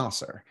more than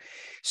Nasser.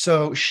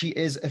 So she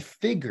is a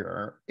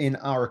figure in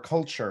our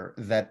culture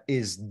that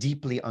is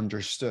deeply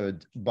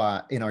understood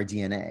in our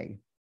DNA.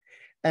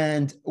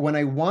 And when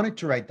I wanted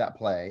to write that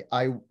play,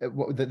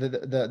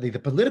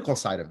 the political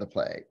side of the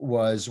play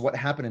was what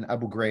happened in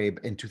Abu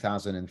Ghraib in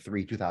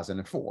 2003,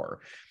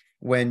 2004,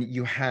 when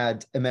you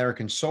had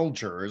American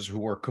soldiers who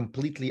were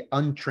completely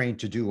untrained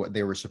to do what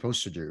they were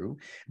supposed to do,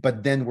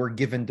 but then were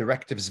given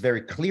directives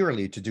very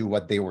clearly to do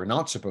what they were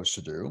not supposed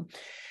to do,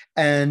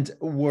 and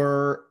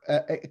were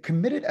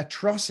committed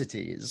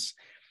atrocities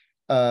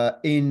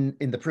in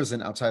the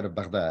prison outside of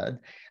Baghdad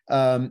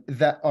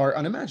that are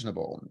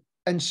unimaginable.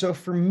 And so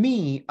for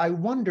me, I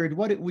wondered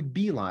what it would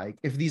be like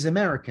if these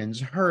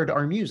Americans heard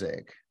our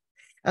music.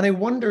 And I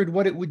wondered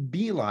what it would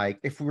be like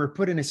if we were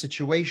put in a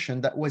situation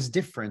that was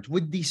different.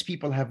 Would these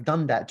people have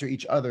done that to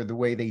each other the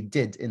way they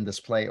did in this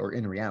play or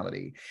in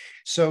reality?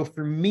 So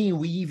for me,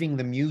 weaving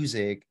the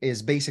music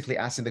is basically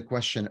asking the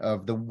question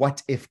of the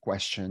what if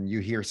question.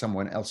 You hear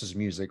someone else's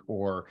music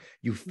or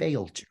you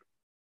fail to.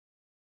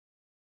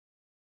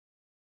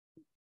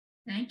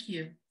 Thank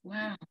you.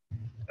 Wow.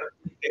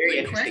 Very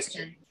Good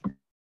interesting. question.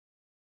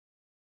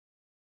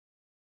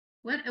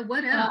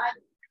 What else?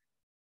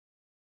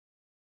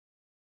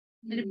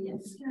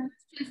 Yes.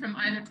 From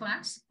either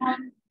class?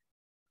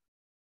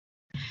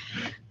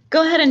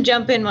 Go ahead and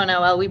jump in, Mona,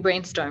 while we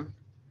brainstorm.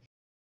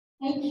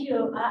 Thank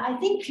you. I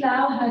think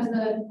Clau has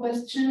a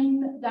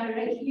question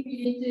directly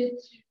related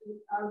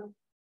to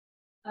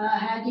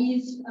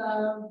Hadi's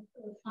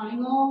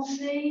final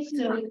say.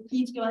 So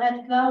please go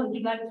ahead, Clau. Would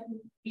you like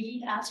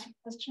to ask your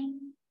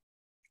question?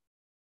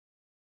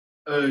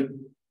 Oh,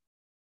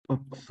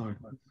 sorry.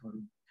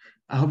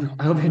 I hope you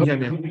can hear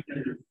me.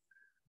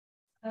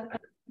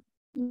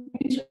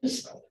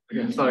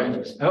 Okay, sorry.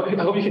 I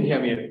hope you can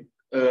hear me.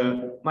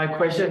 My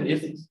question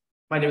is,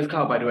 my name is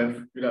Carl, by the way.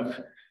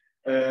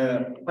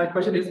 My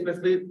question is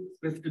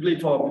specifically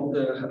for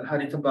Mr.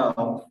 Hadi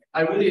Tabbal.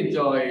 I really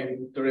enjoy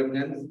The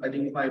Remnants. I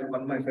think it's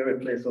one of my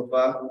favorite plays so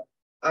far.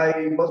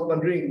 I was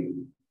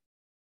wondering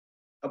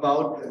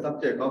about the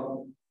subject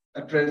of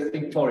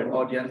addressing foreign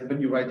audience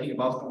when you're writing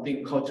about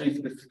something culturally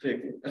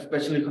specific,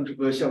 especially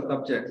controversial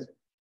subjects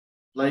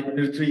like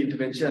military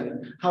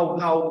intervention.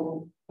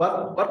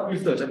 What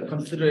research and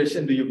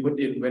consideration do you put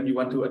in when you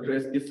want to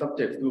address this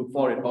subject to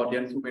foreign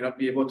audience who may not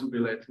be able to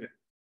relate to it?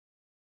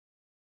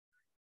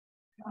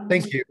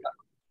 Thank you.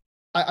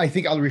 I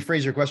think I'll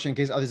rephrase your question in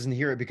case others didn't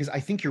hear it, because I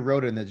think you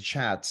wrote it in the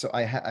chat. So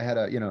I had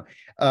a,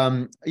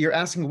 you're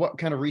asking what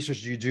kind of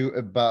research do you do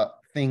about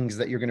things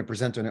that you're going to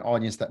present to an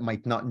audience that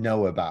might not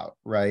know about,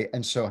 right?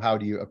 And so how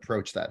do you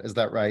approach that? Is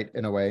that right,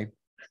 in a way?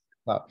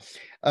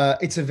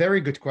 It's a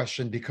very good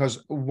question,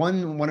 because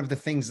one of the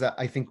things that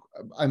I think,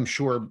 I'm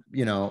sure,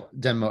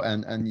 Denmo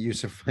and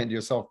Yussef find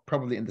yourself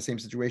probably in the same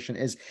situation,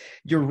 is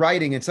you're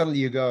writing and suddenly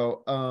you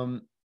go,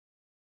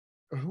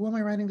 who am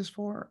I writing this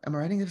for? Am I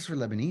writing this for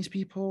Lebanese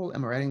people?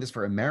 Am I writing this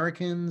for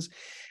Americans?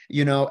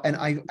 And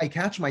I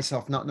catch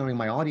myself not knowing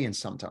my audience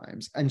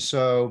sometimes. And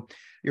so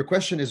your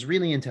question is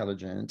really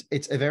intelligent.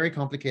 It's a very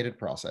complicated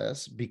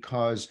process,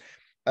 because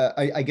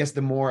I guess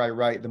the more I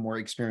write, the more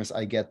experience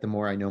I get, the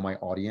more I know my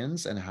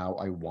audience and how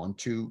I want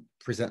to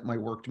present my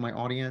work to my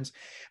audience.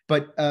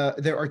 But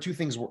there are two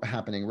things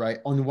happening, right?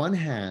 On one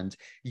hand,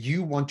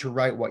 you want to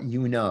write what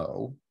you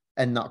know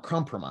and not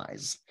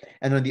compromise.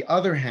 And on the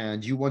other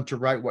hand, you want to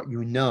write what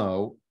you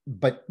know,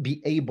 but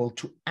be able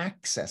to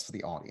access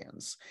the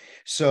audience.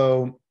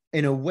 So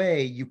in a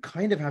way, you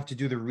kind of have to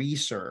do the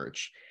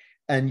research,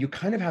 and you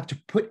kind of have to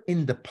put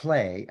in the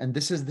play, and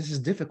this is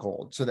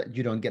difficult, so that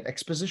you don't get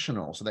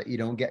expositional, so that you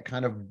don't get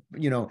kind of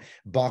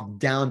bogged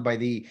down by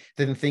the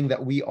thing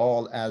that we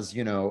all, as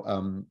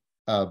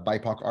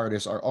BIPOC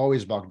artists, are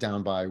always bogged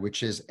down by,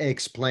 which is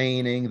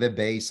explaining the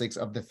basics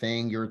of the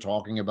thing you're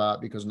talking about,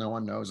 because no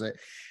one knows it.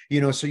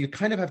 So you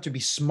kind of have to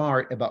be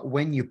smart about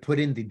when you put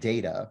in the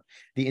data,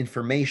 the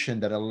information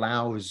that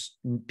allows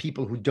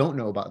people who don't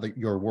know about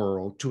your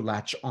world to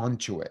latch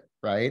onto it,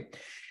 right?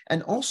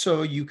 And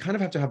also, you kind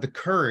of have to have the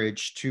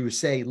courage to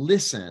say,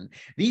 listen,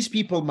 these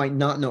people might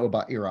not know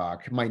about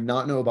Iraq, might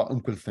not know about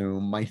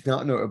Kulthum, might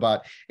not know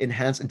about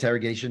enhanced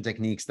interrogation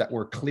techniques that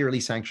were clearly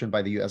sanctioned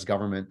by the US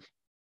government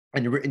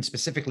and written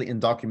specifically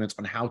in documents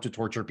on how to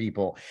torture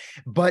people.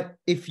 But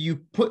if you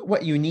put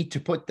what you need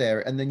to put there,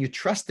 and then you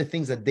trust the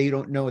things that they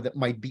don't know that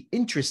might be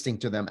interesting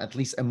to them, at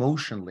least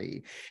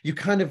emotionally, you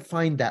kind of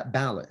find that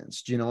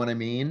balance. Do you know what I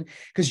mean?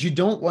 Because you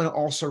don't want to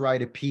also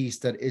write a piece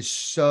that is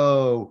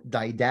so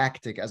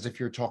didactic, as if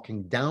you're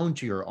talking down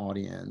to your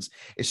audience,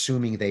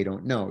 assuming they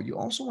don't know. You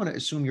also want to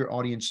assume your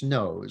audience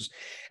knows.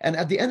 And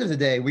at the end of the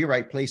day, we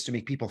write plays to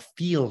make people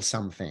feel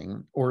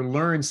something or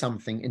learn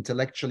something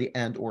intellectually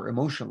and or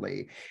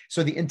emotionally.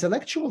 So the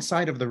intellectual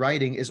side of the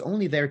writing is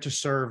only there to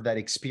serve that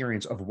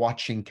experience of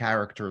watching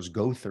characters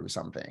go through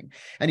something.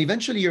 And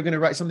eventually you're going to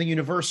write something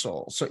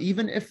universal. So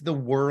even if the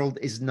world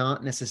is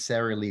not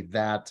necessarily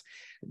that,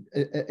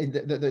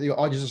 the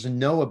audience doesn't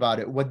know about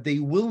it, what they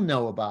will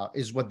know about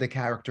is what the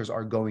characters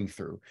are going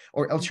through,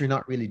 or else you're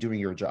not really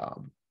doing your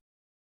job.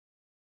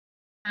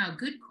 Wow,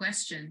 good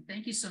question.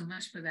 Thank you so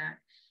much for that.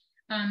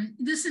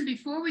 Listen,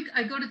 before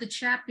I go to the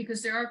chat,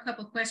 because there are a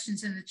couple of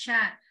questions in the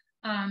chat.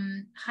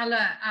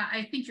 Hala,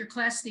 I think your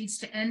class needs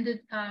to end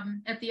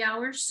at the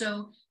hour.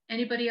 So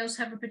anybody else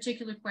have a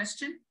particular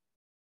question?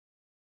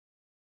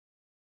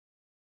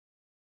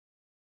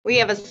 We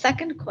have a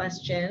second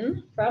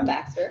question from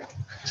Baxter.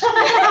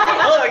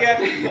 Hello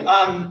again.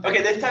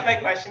 Okay, this time my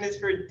question is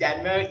for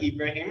Denmo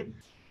Ibrahim.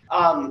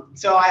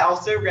 So I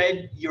also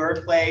read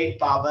your play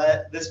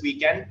Baba this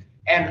weekend,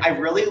 and I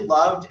really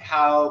loved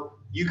how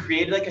you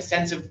created like a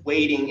sense of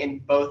waiting in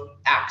both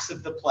acts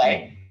of the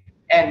play.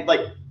 And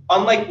like,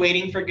 unlike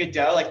Waiting for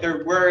Godot, like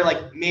there were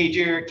like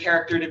major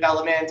character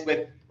developments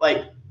with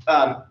like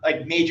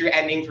major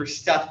endings where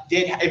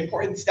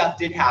important stuff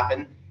did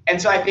happen. And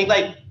so I think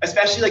like,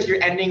 especially like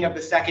your ending of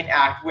the second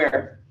act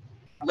where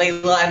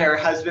Layla and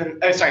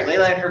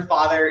her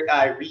father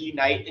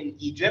reunite in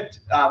Egypt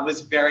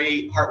was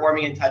very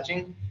heartwarming and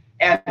touching.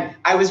 And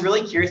I was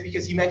really curious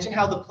because you mentioned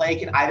how the play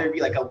can either be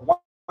like a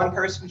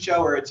one-person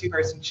show or a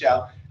two-person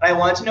show. And I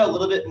wanted to know a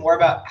little bit more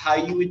about how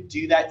you would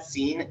do that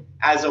scene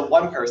as a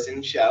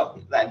one-person show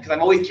then, because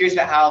I'm always curious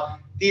about how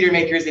theater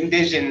makers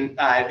envision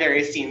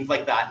various scenes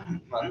like that.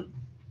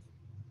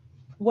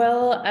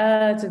 Well,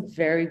 it's a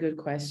very good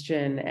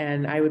question,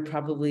 and I would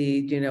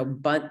probably,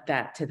 bunt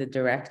that to the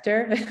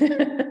director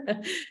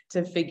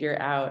to figure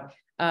out.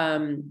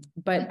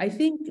 But I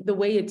think the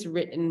way it's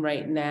written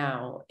right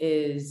now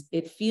is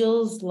it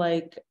feels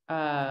like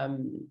a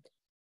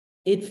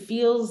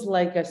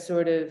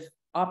sort of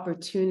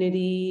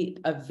opportunity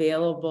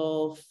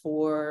available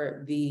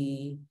for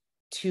the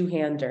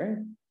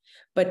two-hander.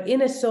 But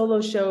in a solo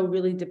show,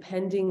 really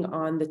depending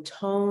on the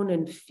tone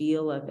and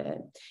feel of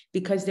it,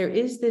 because there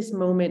is this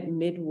moment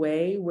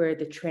midway where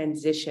the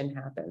transition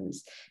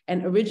happens.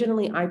 And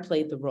originally I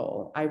played the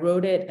role. I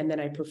wrote it and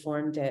then I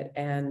performed it.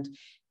 And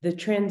the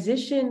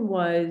transition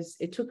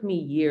it took me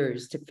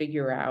years to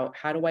figure out,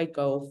 how do I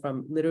go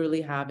from literally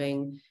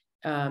having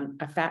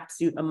a fat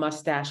suit, a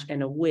mustache,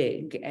 and a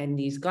wig, and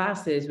these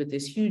glasses with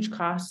this huge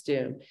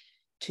costume,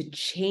 to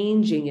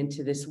changing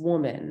into this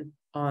woman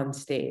on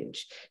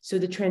stage. So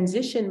the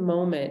transition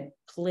moment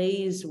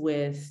plays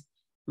with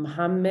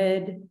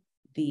Muhammad,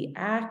 the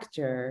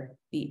actor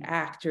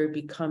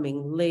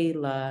becoming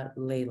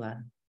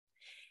Layla.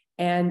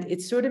 And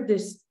it's sort of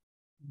this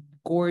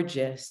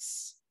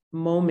gorgeous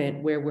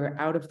moment where we're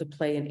out of the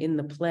play and in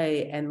the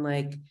play, and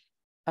like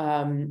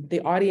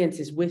the audience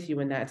is with you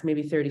in that. It's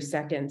maybe 30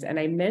 seconds. And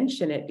I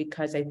mention it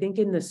because I think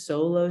in the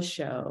solo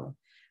show,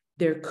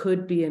 there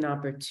could be an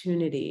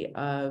opportunity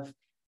of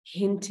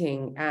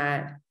hinting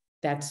at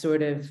that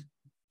sort of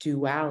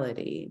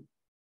duality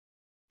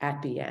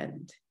at the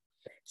end.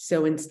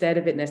 So instead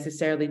of it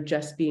necessarily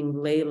just being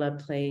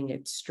Layla playing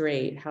it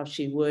straight, how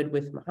she would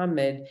with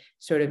Muhammad,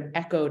 sort of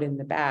echoed in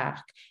the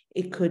back,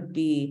 it could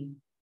be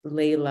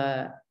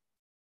Layla.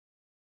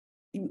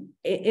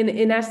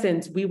 In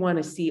essence, we want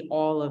to see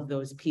all of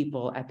those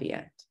people at the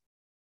end.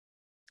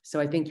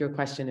 So I think your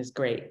question is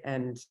great,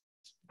 and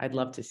I'd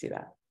love to see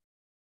that.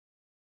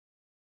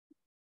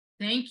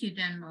 Thank you,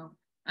 Denmo.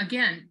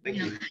 Again,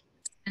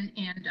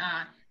 and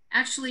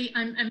actually,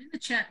 I'm in the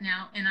chat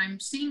now, and I'm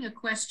seeing a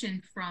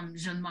question from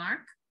Jean-Marc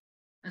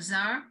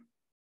Azar.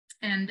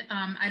 And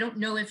I don't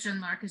know if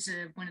Jean-Marc is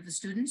one of the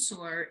students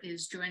or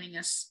is joining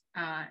us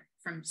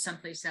from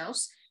someplace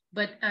else.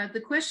 But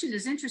the question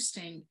is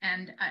interesting,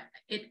 and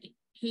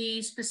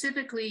he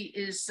specifically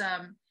is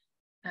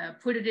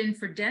put it in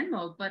for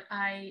Denmo, but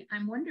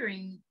I'm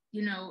wondering,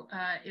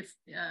 if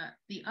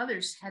the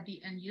others,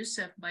 Hadi and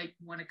Yussef, might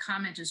want to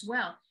comment as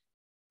well.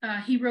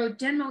 He wrote,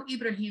 Denmo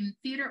Ibrahim,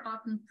 theater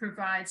often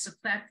provides a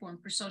platform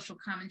for social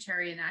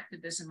commentary and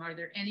activism. Are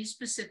there any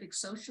specific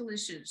social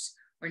issues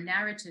or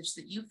narratives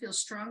that you feel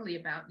strongly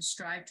about and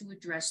strive to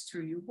address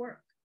through your work?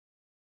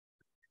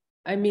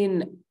 I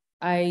mean,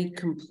 I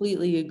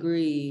completely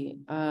agree.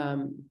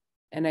 And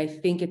I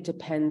think it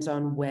depends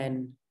on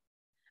when.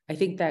 I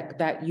think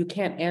that you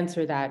can't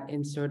answer that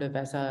in sort of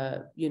as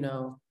a,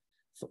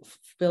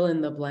 fill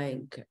in the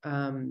blank.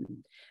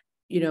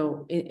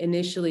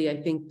 Initially, I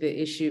think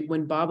the issue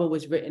when Baba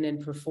was written and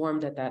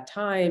performed at that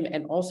time,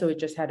 and also it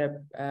just had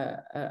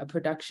a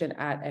production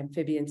at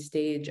Amphibian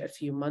Stage a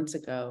few months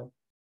ago,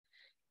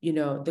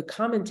 the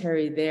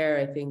commentary there,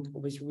 I think,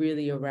 was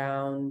really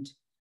around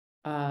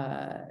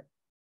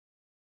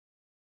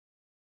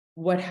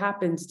what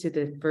happens to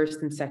the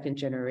first and second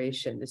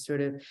generation, the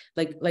sort of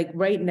like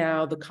right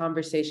now, the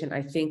conversation,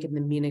 I think, in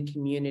the MENA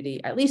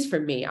community, at least for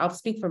me, I'll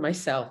speak for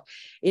myself,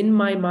 in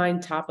my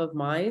mind, top of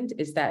mind,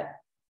 is that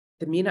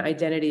the MENA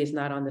identity is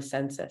not on the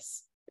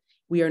census.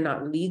 We are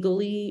not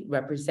legally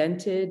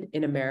represented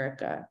in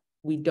America.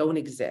 We don't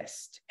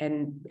exist.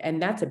 And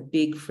that's a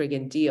big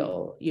friggin'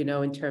 deal,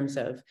 in terms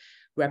of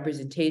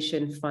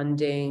representation,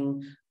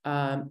 funding,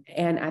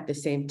 and at the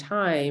same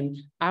time,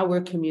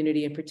 our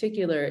community in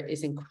particular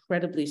is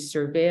incredibly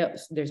surveilled.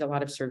 There's a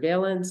lot of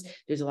surveillance,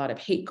 there's a lot of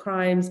hate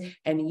crimes,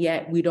 and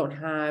yet we don't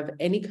have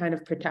any kind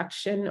of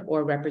protection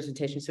or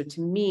representation. So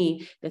to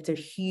me, that's a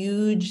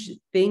huge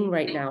thing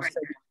right now.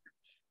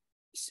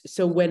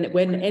 So when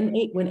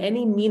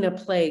any MENA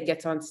play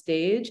gets on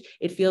stage,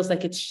 it feels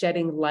like it's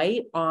shedding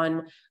light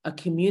on a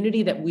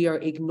community that we are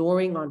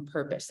ignoring on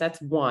purpose.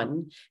 That's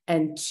one.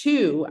 And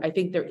two, I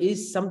think there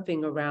is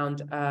something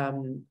around,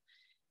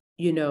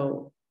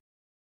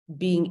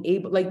 being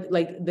able, like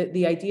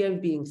the idea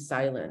of being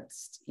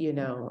silenced, you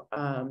know,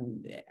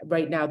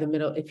 right now,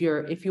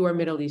 if you are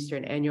Middle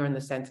Eastern and you're on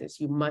the census,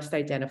 you must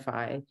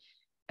identify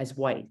as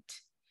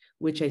white,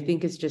 which I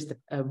think is just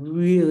a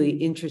really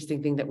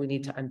interesting thing that we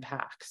need to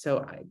unpack.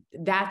 So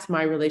that's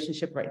my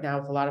relationship right now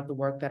with a lot of the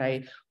work that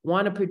I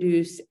want to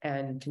produce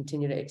and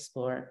continue to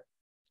explore.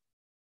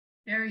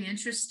 Very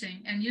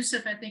interesting. And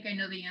Yussef, I think I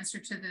know the answer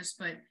to this,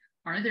 but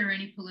are there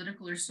any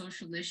political or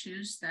social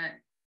issues that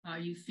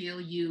you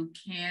feel you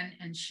can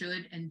and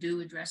should and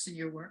do address in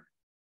your work?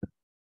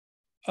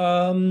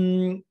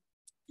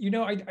 You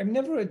know, I'm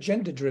never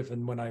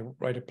agenda-driven when I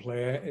write a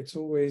play. It's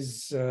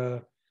always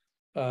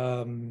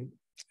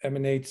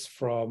emanates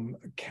from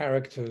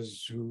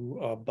characters who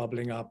are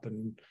bubbling up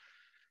and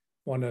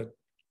want to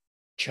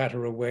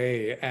chatter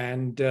away.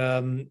 And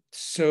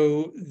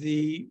so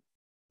the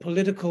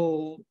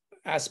political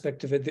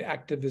aspect of it, the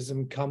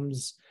activism,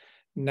 comes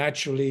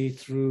naturally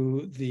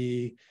through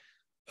the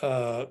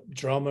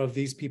drama of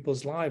these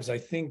people's lives. I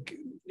think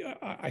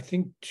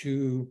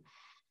to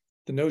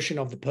the notion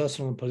of the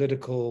personal and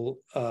political,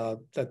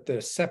 that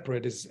they're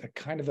separate, is a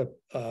kind of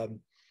a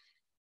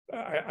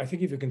I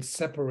think if you can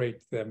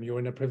separate them, you're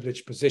in a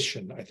privileged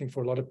position. I think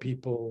for a lot of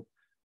people,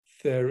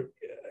 they're,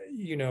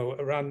 you know,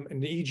 around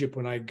in Egypt,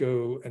 when I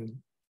go and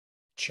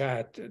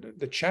chat,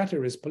 the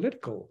chatter is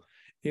political.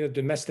 You know,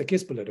 domestic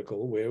is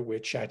political, where we're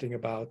chatting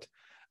about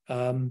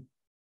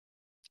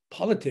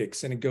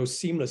politics, and it goes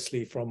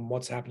seamlessly from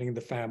what's happening in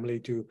the family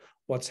to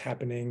what's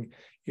happening,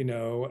 you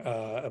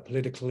know,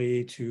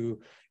 politically,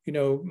 to, you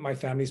know, my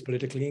family's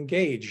politically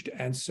engaged.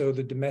 And so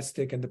the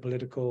domestic and the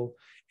political,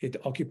 it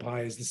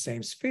occupies the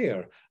same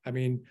sphere. I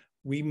mean,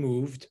 we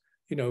moved,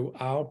 you know,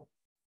 our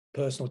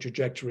personal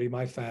trajectory,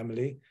 my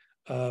family,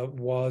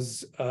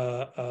 was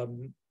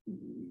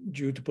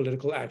due to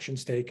political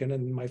actions taken,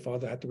 and my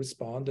father had to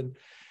respond. And,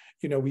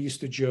 you know, we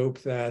used to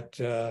joke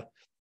that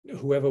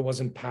whoever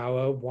was in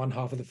power, one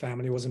half of the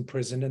family was in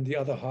prison and the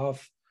other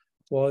half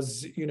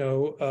was, you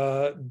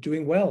know,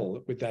 doing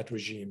well with that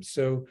regime.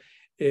 So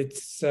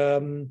it's,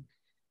 you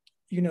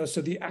know,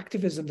 so the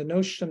activism, the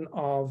notion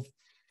of,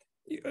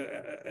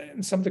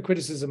 and some of the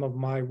criticism of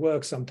my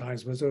work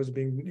sometimes was always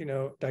being, you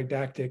know,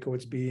 didactic, or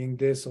it's being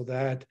this or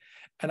that.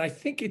 And I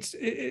think it's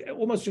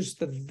almost just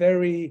the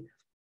very,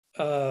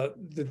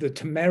 the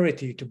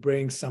temerity to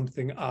bring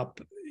something up,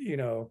 you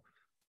know,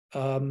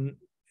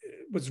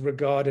 was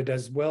regarded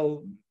as,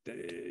 well,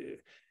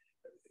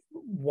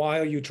 why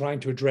are you trying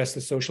to address the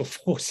social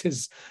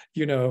forces,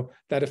 you know,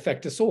 that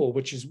affect us all,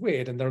 which is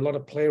weird. And there are a lot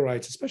of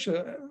playwrights,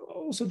 especially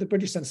also the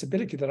British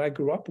sensibility that I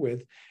grew up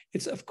with.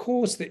 It's, of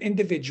course, the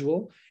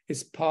individual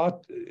is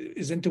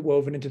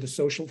interwoven into the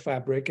social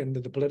fabric and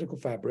the political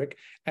fabric.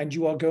 And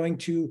you are going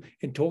to,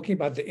 in talking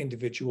about the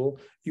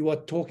individual, you are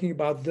talking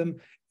about them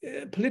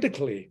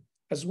politically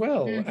as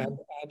well. Mm-hmm. and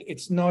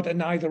it's not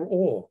an either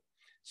or.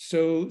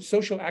 So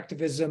social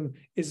activism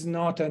is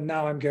not a,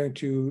 now I'm going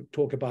to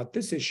talk about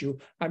this issue.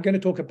 I'm going to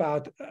talk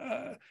about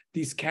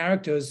these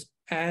characters,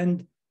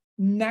 and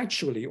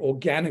naturally,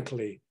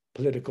 organically,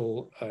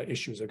 political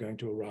issues are going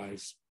to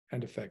arise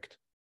and affect.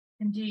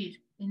 Indeed,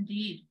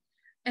 indeed.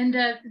 And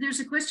there's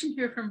a question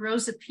here from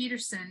Rosa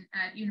Peterson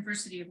at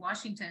University of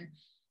Washington.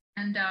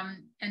 And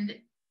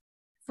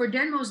for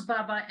Denmo's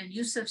Baba and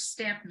Yussef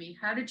Stamp Me,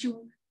 how did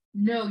you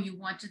know you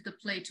wanted the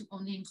play to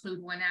only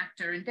include one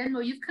actor? And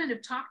Denmo, you've kind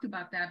of talked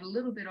about that a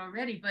little bit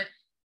already, but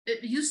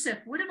Yussef,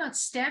 what about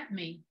Stamp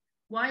Me?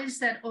 Why is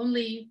that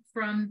only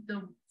from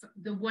the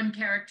one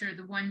character,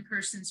 the one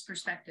person's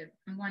perspective?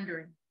 I'm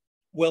wondering.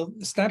 Well,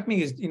 Stamp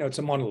Me is, you know, it's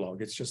a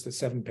monologue. It's just a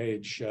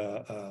 7-page,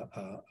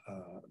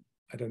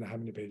 I don't know how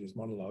many pages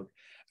monologue.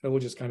 And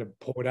we'll just kind of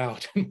pour it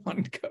out in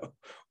one go,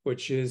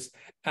 which is,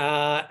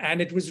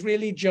 and it was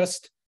really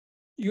just,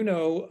 you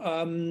know,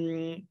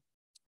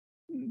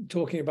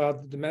 talking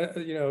about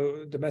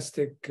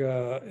domestic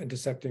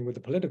intersecting with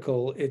the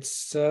political.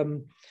 It's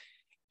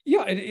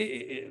yeah,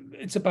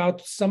 it's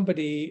about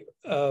somebody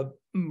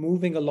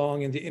moving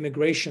along in the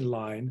immigration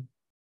line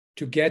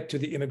to get to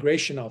the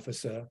immigration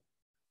officer,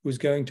 who's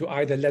going to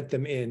either let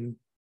them in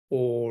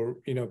or,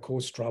 you know,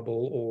 cause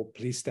trouble or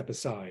please step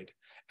aside.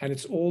 And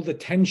it's all the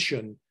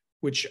tension,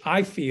 which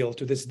I feel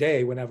to this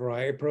day whenever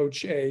I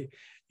approach a,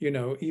 you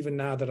know, even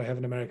now that I have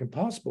an American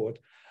passport,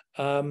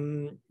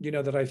 you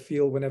know, that I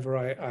feel whenever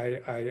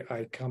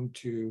I come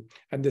to,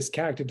 and this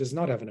character does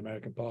not have an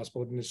American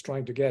passport and is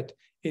trying to get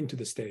into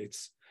the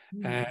States,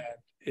 and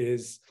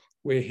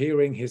we're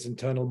hearing his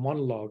internal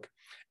monologue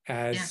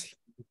as he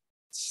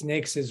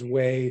snakes his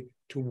way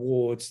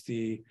towards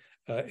the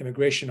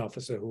immigration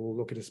officer, who will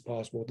look at his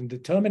passport and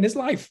determine his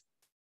life,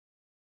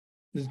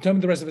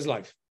 determine the rest of his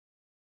life.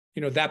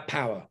 You know, that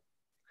power,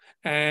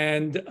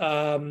 and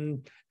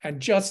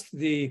just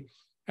the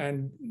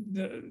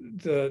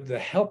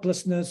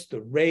helplessness,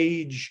 the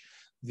rage,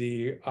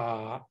 the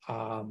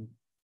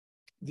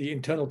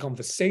internal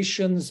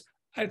conversations.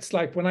 It's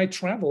like when I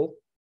travel,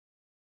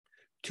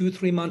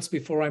 2-3 months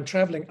before I'm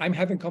traveling, I'm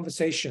having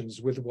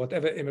conversations with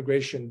whatever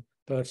immigration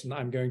person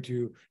I'm going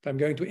to. If I'm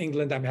going to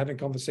England, I'm having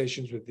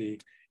conversations with the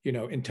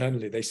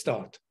internally, they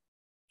start,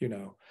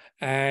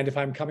 and if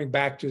I'm coming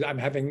back to, I'm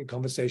having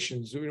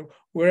conversations,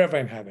 wherever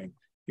I'm having,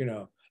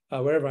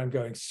 wherever I'm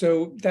going.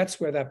 So that's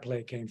where that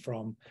play came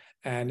from.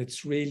 And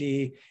it's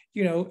really,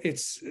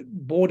 it's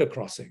border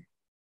crossing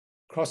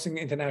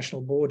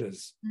international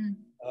borders.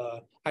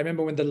 I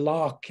remember when the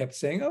LARC kept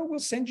saying, "Oh, we'll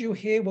send you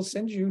here, we'll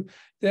send you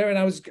there," and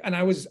I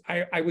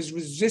was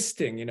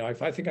resisting. I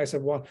think I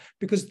said, "Well,"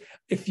 because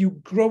if you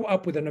grow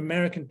up with an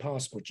American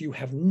passport, you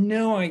have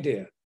no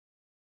idea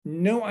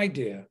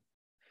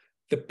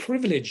the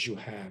privilege you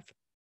have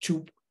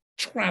to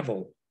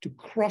travel, to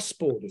cross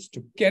borders,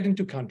 to get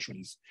into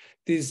countries.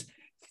 There's,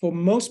 for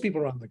most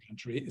people around the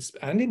country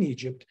and in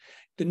Egypt,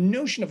 the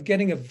notion of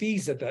getting a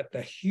visa, that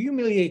the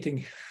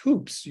humiliating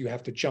hoops you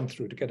have to jump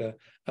through to get a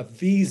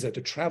visa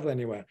to travel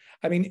anywhere.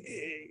 I mean,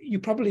 you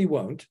probably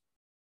won't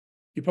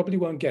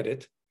get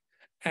it.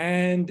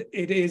 And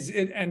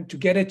and to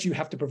get it, you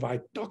have to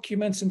provide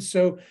documents. And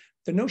so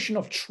the notion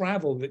of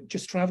travel, that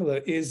just traveler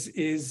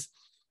is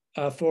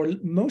for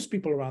most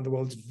people around the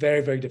world, is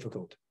very, very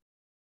difficult.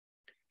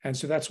 And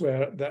so that's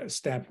where that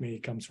Stamp Me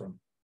comes from.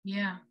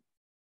 Yeah,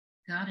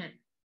 got it.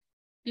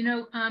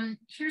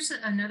 Here's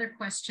another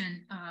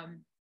question.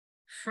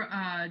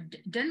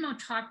 Denmo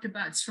talked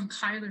about, it's from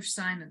Kyler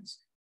Simons.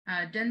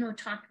 Denmo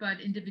talked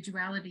about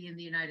individuality in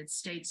the United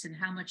States and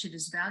how much it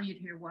is valued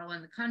here, while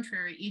on the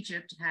contrary,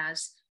 Egypt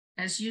has,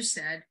 as you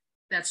said,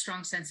 that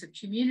strong sense of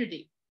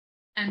community.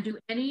 And do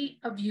any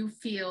of you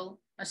feel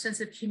a sense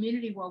of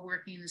community while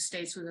working in the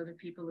States with other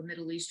people of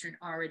Middle Eastern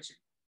origin?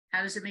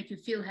 How does it make you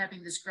feel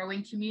having this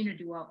growing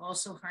community while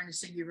also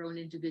harnessing your own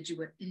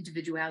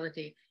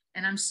individuality?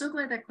 And I'm so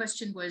glad that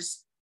question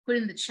was put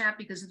in the chat,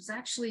 because it was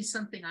actually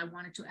something I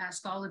wanted to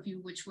ask all of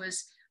you, which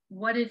was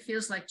what it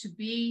feels like to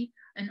be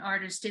an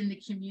artist in the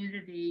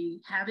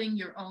community, having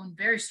your own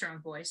very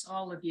strong voice,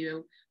 all of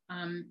you,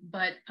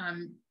 but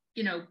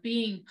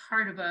being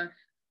part of a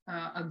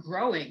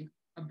growing,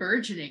 a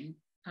burgeoning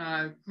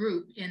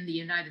group in the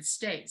United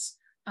States.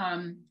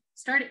 Hadi,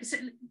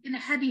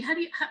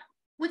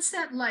 what's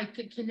that like,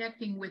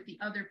 connecting with the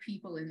other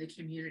people in the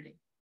community?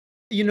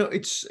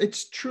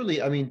 It's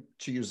truly, I mean,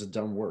 to use a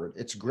dumb word,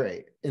 it's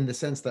great in the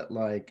sense that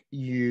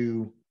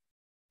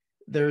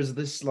there's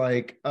this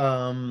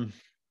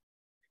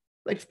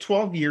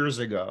 12 years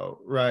ago,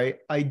 right?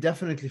 I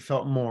definitely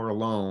felt more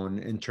alone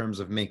in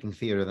terms of making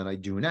theater than I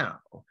do now,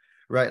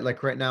 right?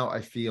 Like right now, I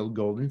feel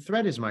Golden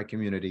Thread is my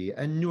community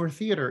and Newer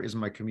Theater is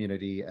my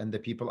community. And the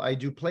people I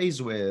do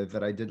plays with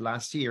that I did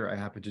last year, I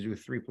happened to do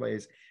 3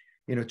 plays,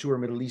 2 are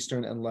Middle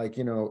Eastern and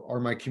are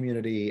my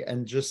community.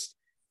 And just,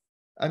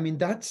 I mean,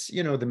 that's,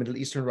 the Middle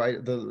Eastern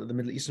the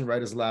Middle Eastern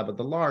Writers Lab at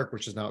the LARC,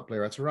 which is now at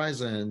Playwrights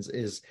Horizons,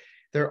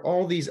 there are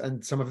all these,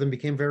 and some of them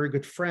became very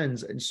good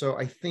friends. And so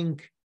I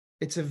think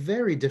it's a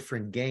very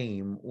different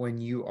game when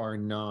you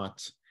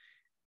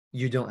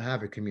don't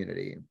have a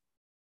community.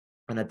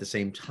 And at the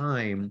same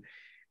time,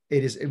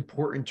 it is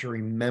important to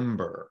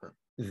remember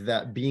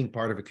that being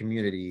part of a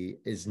community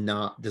does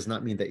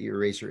not mean that you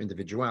erase your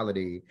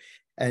individuality.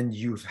 And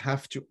you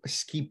have to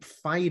keep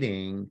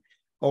fighting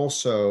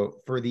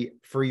also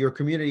for your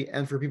community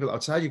and for people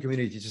outside your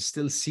community to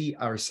still see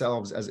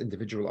ourselves as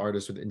individual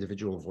artists with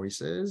individual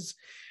voices.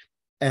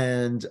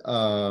 And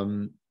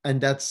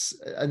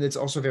it's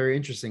also very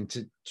interesting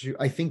to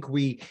I think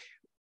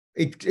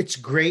it's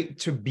great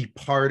to be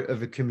part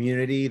of a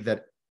community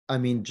that, I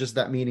mean, just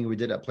that meeting we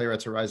did at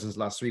Playwrights Horizons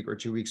last week or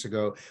 2 weeks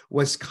ago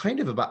was kind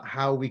of about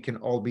how we can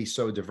all be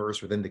so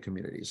diverse within the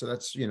community. So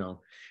that's,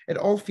 it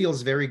all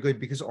feels very good,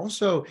 because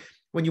also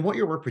when you want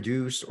your work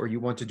produced, or you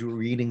want to do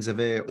readings of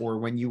it, or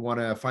when you want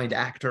to find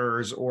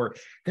actors, or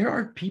there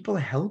are people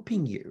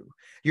helping you.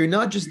 You're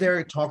not just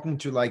there talking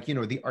to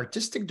the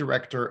artistic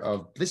director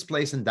of this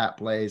place and that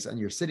place, and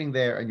you're sitting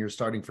there and you're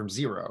starting from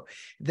zero.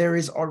 There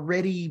is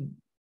already,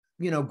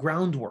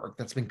 groundwork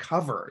that's been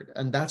covered,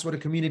 and that's what a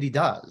community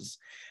does,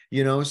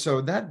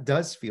 so that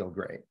does feel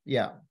great.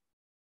 Yeah.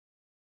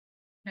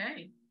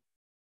 Okay.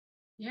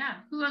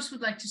 Yeah. Who else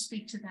would like to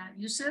speak to that?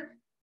 Yussef?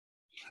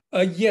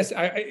 Yes,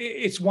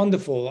 it's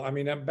wonderful. I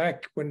mean, I'm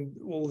back when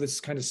all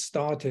this kind of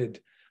started,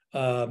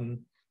 it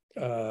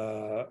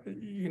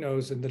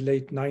was in the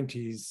late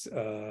 90s,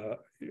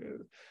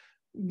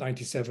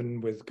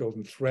 97 with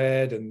Golden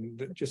Thread,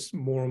 and just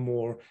more and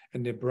more,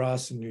 and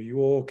Nebraska in New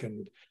York,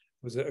 and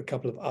there was a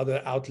couple of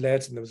other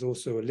outlets, and there was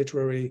also a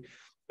literary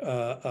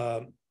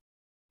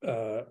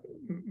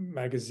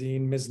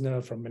magazine,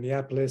 Mizna, from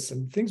Minneapolis,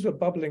 and things were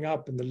bubbling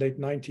up in the late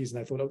 90s, and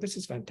I thought, oh, this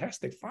is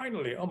fantastic,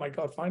 finally, oh my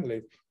God,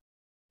 finally.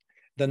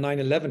 Then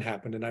 9/11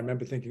 happened, and I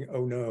remember thinking,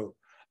 oh no,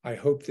 I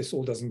hope this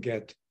all doesn't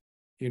get,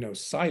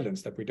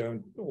 silenced, that we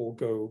don't all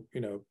go,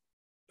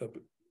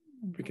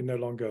 we can no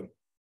longer,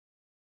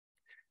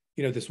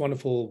 this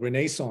wonderful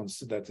renaissance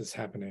that is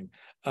happening.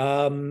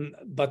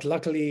 But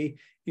luckily,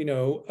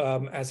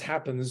 as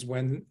happens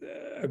when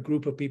a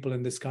group of people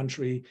in this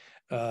country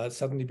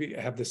suddenly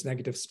have this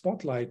negative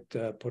spotlight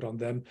put on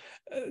them,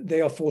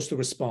 they are forced to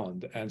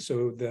respond. And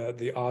so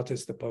the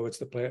artists, the poets,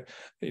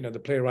 the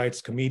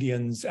playwrights,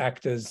 comedians,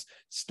 actors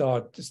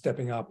start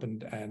stepping up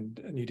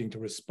and needing to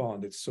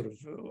respond. It's sort of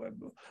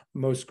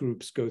most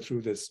groups go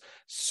through this.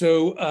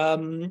 So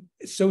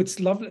it's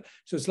lovely.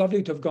 So it's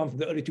lovely to have gone from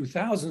the early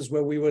 2000s,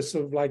 where we were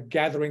sort of like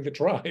gathering the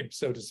tribe,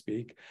 so to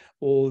speak,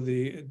 all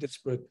the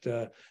disparate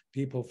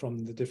people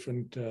from the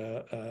different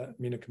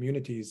MENA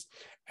communities,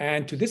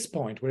 and to this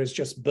point where it's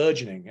just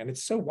burgeoning, and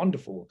it's so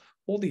wonderful.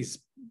 All these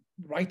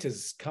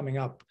writers coming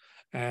up,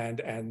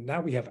 and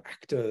now we have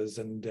actors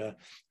and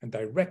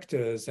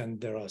directors,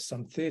 and there are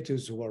some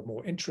theaters who are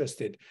more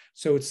interested.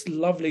 So it's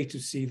lovely to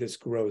see this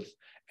growth,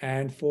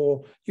 and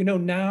for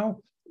now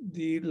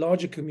the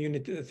larger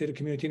community, the theater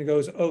community,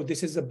 goes, oh,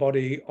 this is a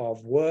body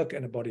of work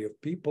and a body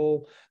of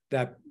people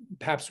that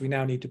perhaps we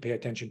now need to pay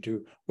attention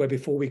to, where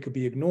before we could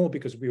be ignored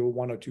because we were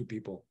one or two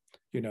people,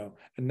 and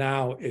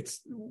now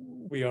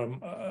we are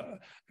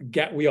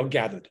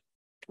gathered.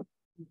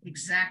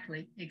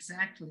 Exactly.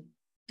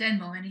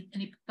 Denmo,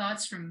 any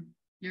thoughts from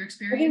your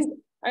experience?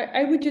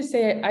 I would just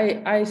say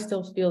I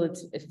still feel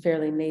it's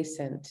fairly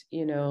nascent.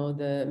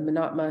 The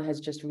MENA has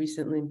just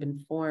recently been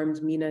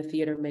formed, MENA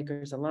Theater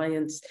Makers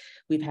Alliance.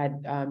 We've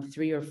had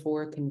 3 or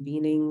 4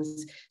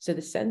 convenings. So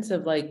the sense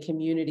of like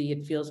community,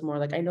 it feels more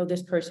like I know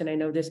this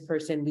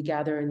person, we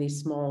gather in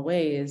these small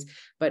ways.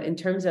 But in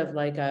terms of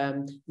like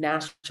a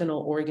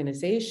national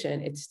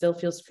organization, it still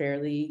feels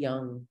fairly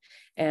young.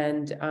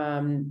 And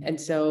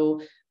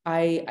so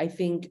I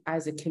think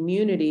as a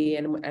community,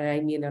 and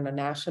I mean on a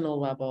national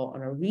level,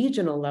 on a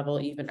regional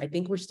level even, I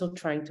think we're still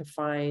trying to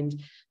find,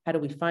 how do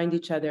we find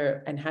each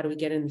other, and how do we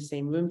get in the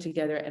same room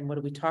together, and what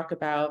do we talk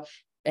about?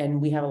 And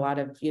we have a lot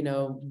of,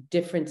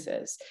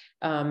 differences.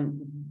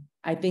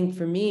 I think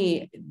for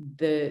me,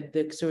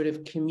 the sort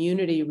of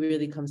community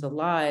really comes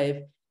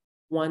alive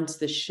once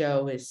the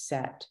show is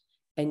set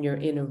and you're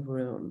in a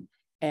room.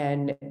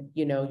 And,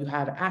 you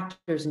have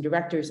actors and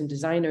directors and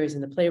designers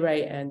and the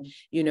playwright, and,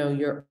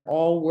 you're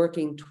all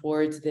working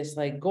towards this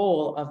like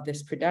goal of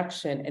this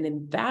production. And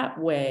in that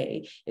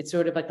way, it's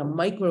sort of like a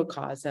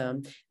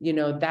microcosm,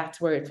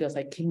 that's where it feels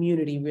like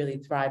community really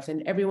thrives.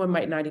 And everyone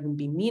might not even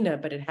be MENA,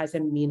 but it has a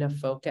MENA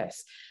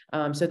focus.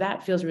 So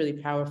that feels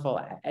really powerful.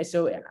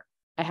 So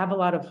I have a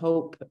lot of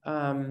hope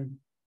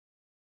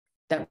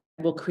that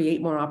will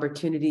create more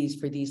opportunities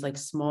for these like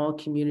small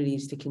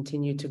communities to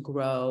continue to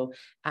grow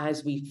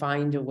as we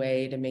find a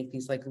way to make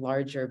these like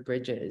larger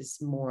bridges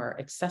more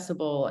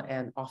accessible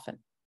and often.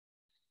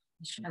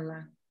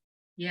 Inshallah.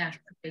 Yeah,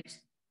 great.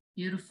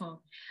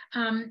 Beautiful.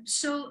 Hala,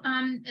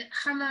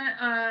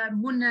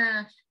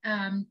 Muna,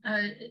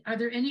 are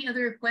there any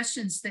other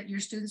questions that your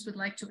students would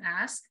like to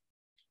ask?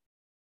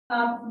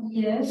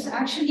 Yes,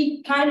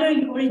 actually, Kyler,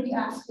 you already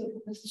asked a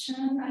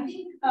question. I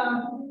think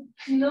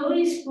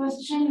Chloe's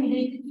question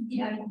related to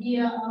the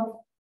idea of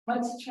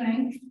what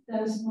strength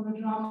does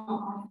monodrama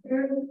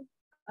offer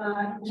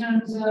in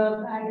terms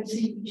of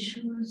addressing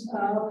issues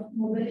of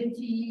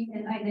mobility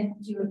and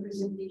identity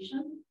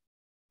representation.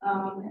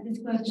 And this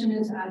question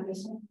is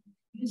addressed to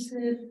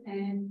Yussef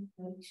and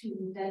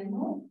to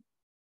Denmo.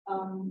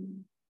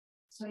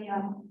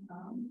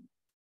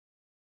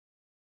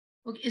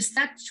 Okay, is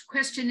that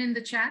question in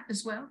the chat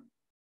as well?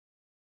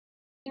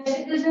 Yes,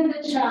 it is in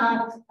the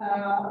chat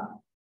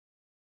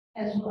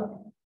as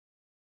well.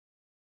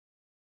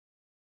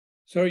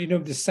 So,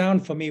 the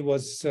sound for me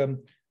was, the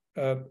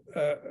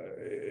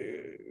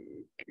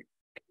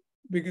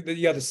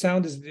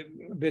sound is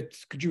a bit,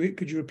 could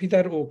you repeat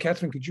that? Or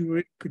Catherine,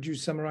 could you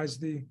summarize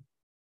the?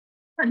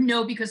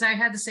 No, because I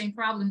had the same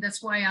problem.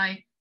 That's why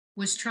I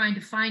was trying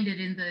to find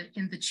it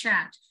in the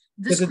chat.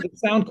 The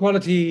sound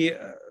quality,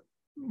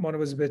 one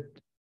was a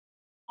bit.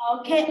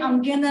 Okay,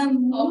 I'm gonna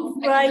move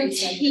right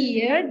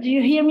here. Do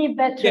you hear me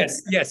better?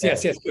 Yes.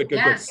 Good.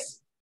 Yes.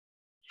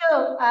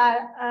 So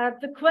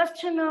the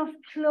question of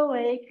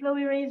Chloe,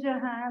 raise your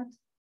hand.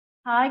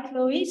 Hi,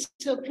 Chloe.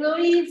 So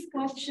Chloe's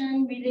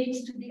question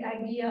relates to the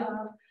idea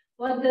of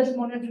what does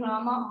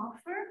monodrama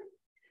offer?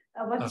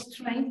 What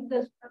strength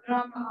does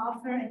monodrama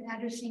offer in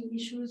addressing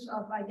issues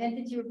of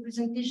identity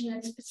representation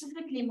and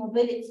specifically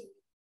mobility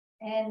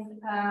and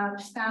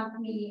stamp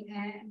me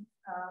and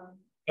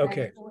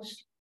okay.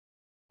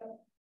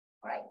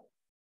 Right.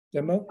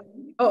 Denmo?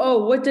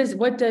 What does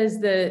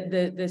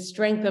the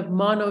strength of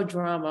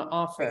monodrama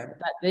offer?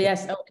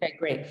 Yes, okay,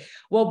 great.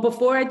 Well,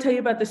 before I tell you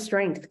about the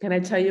strength, can I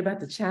tell you about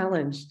the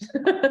challenge?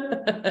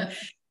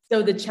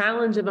 So the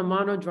challenge of a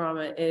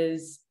monodrama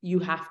is you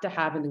have to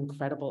have an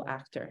incredible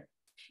actor.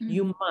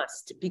 You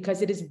must,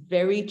 because it is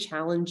very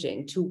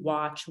challenging to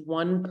watch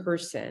one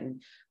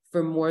person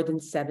for more than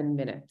 7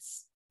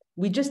 minutes.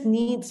 We just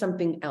need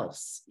something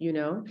else,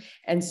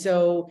 And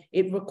so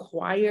it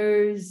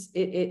requires,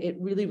 it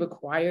really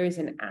requires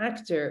an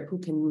actor who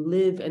can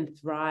live and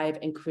thrive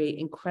and create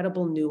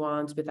incredible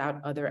nuance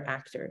without other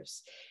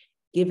actors.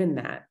 Given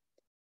that,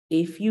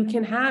 if you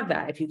can have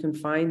that, if you can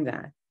find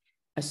that,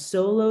 a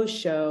solo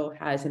show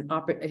has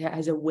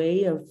a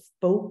way of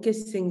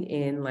focusing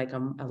in like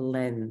a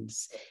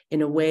lens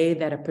in a way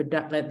that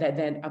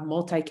a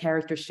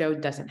multi-character show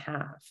doesn't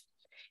have.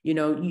 You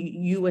know,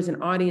 you as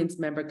an audience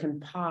member can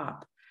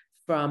pop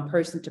from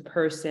person to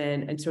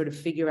person and sort of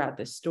figure out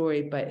the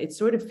story, but it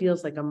sort of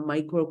feels like a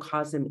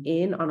microcosm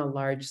in on a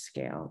large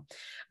scale.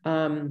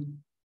 And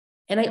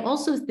I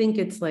also think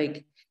it's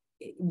like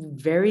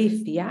very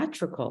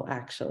theatrical,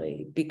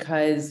 actually,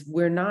 because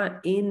we're not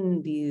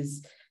in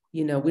these,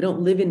 you know, we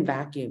don't live in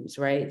vacuums,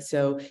 right?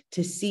 So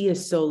to see a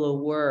solo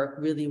work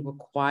really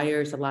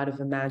requires a lot of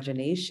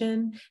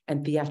imagination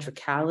and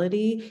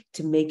theatricality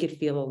to make it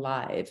feel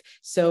alive.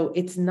 So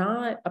it's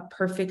not a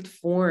perfect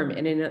form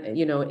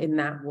in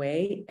that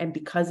way. And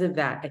because of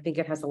that, I think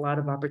it has a lot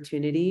of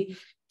opportunity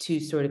to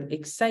sort of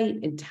excite,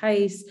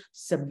 entice,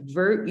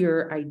 subvert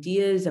your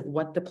ideas of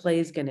what the play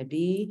is going to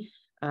be.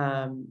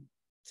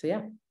 So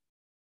yeah.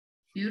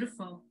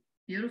 Beautiful.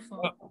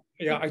 Beautiful.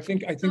 Yeah, I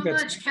think so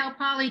that's much, Cal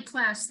Poly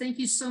class. Thank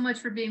you so much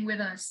for being with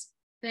us.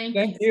 Thank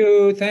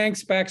you.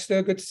 Thanks,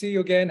 Baxter. Good to see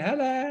you again.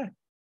 Hello.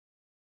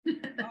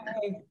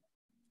 Bye.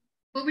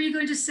 What were you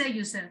going to say,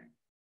 Yussef?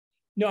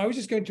 No, I was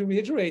just going to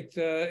reiterate.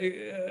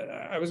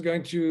 I was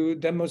going to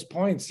Denmo's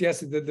points.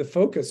 Yes, the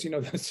focus. You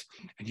know,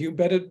 you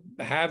better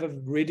have a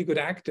really good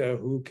actor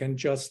who can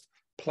just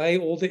play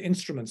all the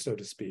instruments, so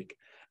to speak.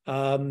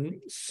 Yeah,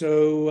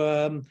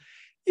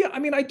 I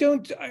mean,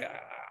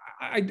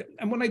 and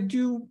when I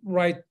do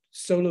write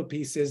solo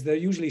pieces, they're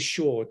usually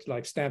short,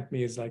 like Stamp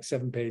Me is like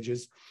 7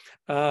 pages,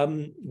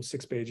 or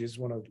 6 pages,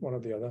 one or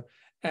the other.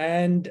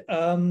 And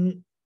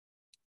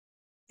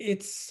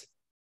it's,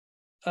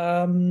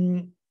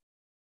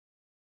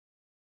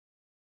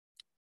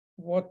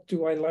 what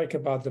do I like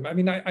about them? I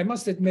mean, I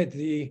must admit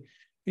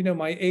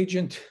my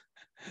agents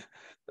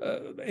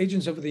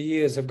over the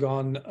years have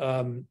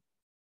gone,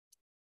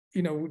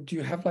 do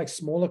you have like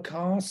smaller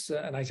casts?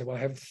 And I said, well,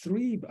 I have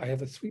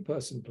a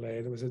 3-person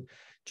play.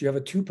 Do you have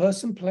a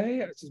 2-person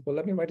play? I said, well,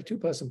 let me write a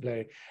 2-person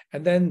play.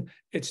 And then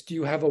it's, do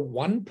you have a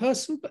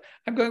 1-person?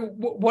 I'm going,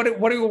 what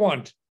do you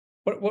want?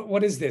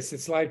 What is this?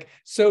 It's like,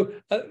 so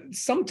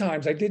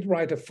sometimes I did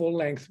write a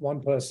full-length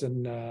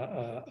 1-person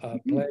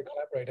play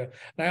collaborator.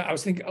 And I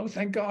was thinking, oh,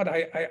 thank God,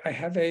 I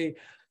have a,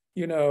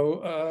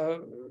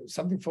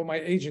 something for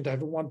my agent. I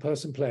have a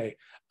 1-person play.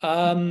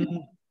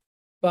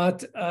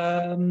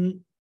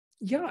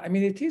 Yeah, I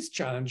mean, it is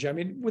challenging. I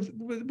mean,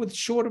 with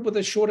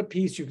a shorter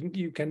piece, you can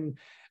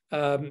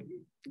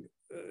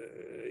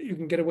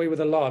get away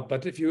with a lot.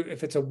 But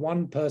if it's a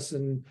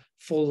 1-person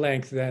full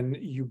length, then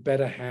you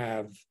better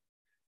have,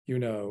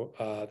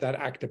 that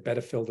actor better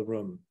fill the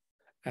room,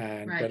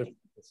 and right. Better,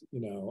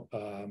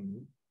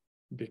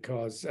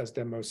 because as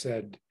Denmo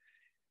said,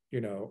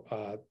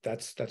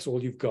 that's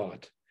all you've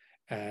got,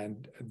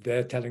 and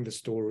they're telling the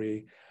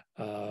story.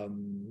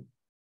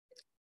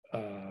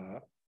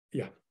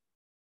 Yeah.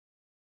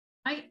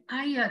 I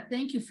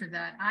thank you for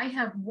that. I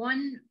have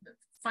one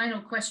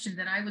final question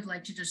that I would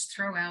like to just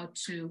throw out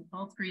to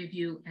all 3 of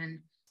you.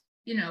 And,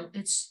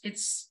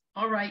 it's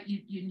all right.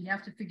 You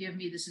have to forgive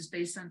me. This is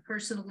based on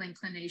personal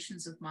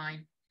inclinations of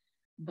mine.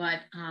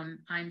 But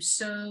I am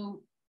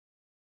so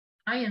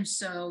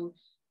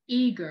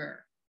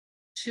eager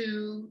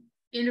to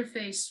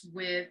interface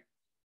with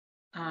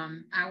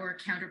our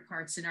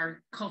counterparts in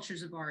our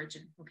cultures of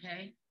origin,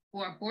 okay?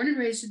 Who are born and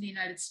raised in the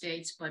United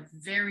States, but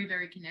very,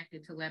 very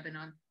connected to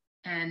Lebanon.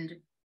 And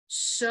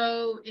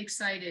so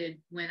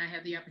excited when I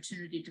have the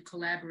opportunity to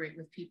collaborate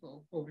with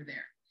people over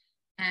there.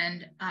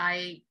 And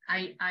I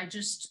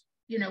just,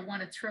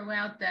 want to throw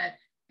out that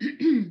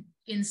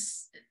in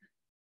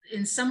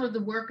some of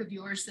the work of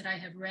yours that I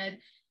have read,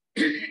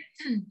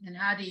 and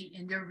Hadi,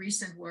 in your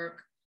recent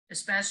work,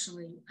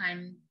 especially,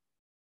 I'm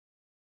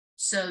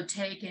so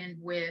taken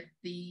with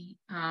the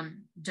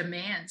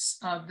demands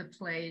of the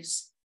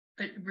plays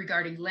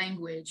regarding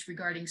language,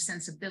 regarding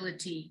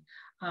sensibility,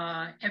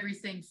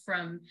 everything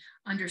from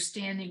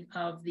understanding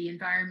of the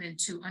environment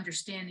to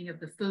understanding of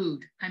the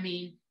food. I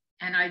mean,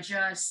 and I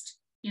just,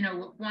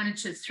 wanted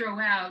to throw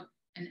out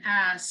and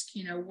ask,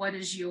 what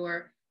is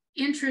your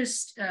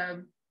interest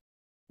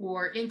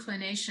or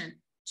inclination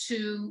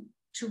to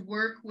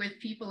work with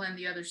people on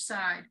the other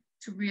side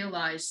to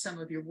realize some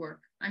of your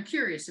work? I'm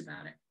curious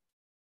about it.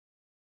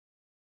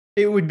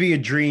 It would be a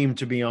dream,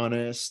 to be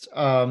honest.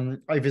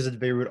 I visit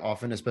Beirut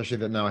often, especially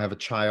that now I have a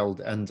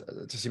child, and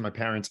to see my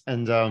parents.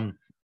 And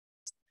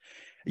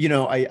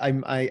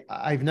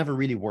I've never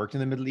really worked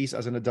in the Middle East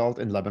as an adult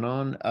in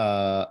Lebanon,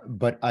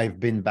 but I've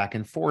been back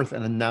and forth,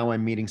 and now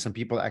I'm meeting some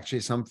people,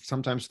 actually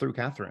sometimes through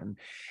Catherine.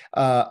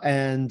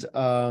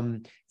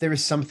 There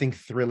is something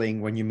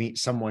thrilling when you meet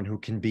someone who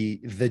can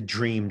be the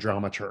dream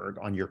dramaturg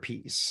on your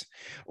piece,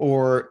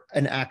 or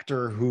an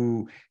actor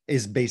who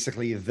is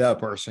basically the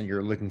person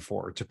you're looking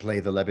for to play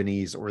the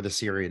Lebanese or the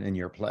Syrian in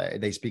your play.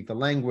 They speak the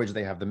language,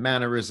 they have the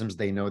mannerisms,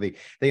 they know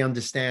they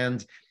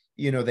understand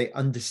they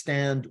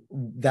understand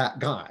that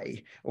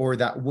guy or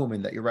that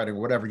woman that you're writing,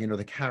 or whatever,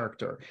 the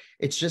character.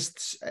 It's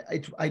just,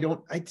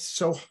 it's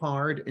so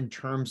hard in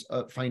terms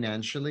of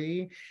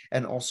financially,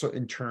 and also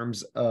in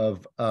terms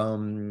of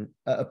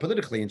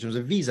politically, in terms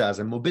of visas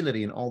and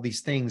mobility and all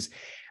these things.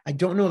 I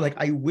don't know, like,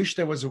 I wish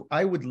there was,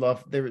 I would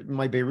love,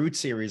 my Beirut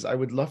series, I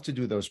would love to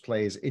do those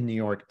plays in New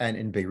York and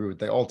in Beirut.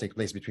 They all take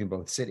place between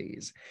both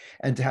cities.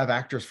 And to have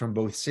actors from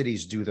both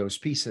cities do those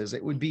pieces,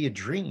 it would be a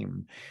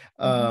dream.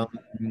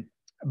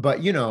 But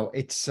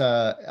it's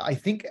I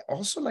think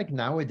also, like,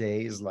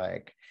 nowadays,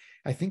 like,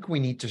 I think we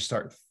need to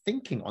start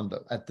thinking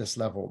at this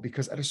level,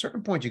 because at a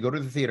certain point you go to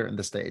the theater in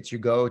the States, you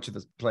go to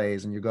the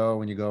plays, and you go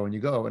and you go and you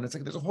go, and it's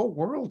like there's a whole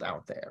world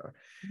out there.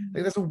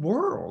 Like, there's a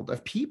world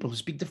of people who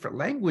speak different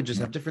languages,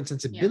 have different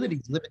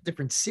sensibilities, live in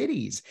different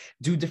cities,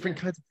 do different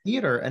kinds of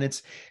theater, and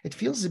it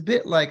feels a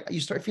bit like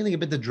you start feeling a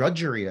bit the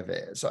drudgery of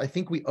it. So I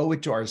think we owe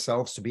it to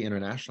ourselves to be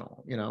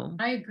international.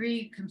 I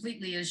agree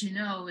completely. As you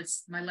know,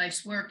 it's my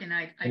life's work, and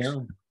I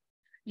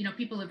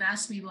people have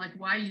asked me, like,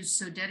 why are you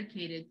so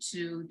dedicated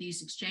to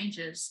these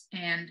exchanges?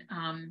 And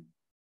I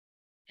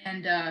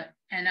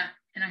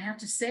have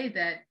to say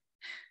that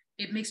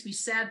it makes me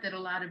sad that a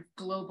lot of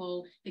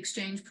global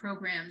exchange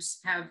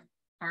programs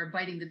are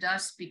biting the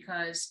dust,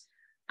 because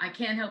I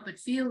can't help but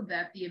feel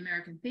that the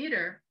American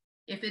theater,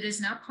 if it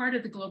is not part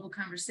of the global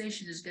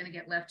conversation, is going to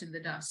get left in the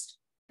dust.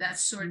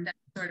 That's sort of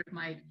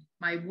my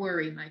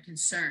worry, my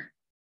concern.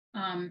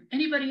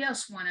 Anybody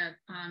else want to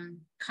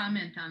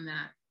comment on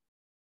that?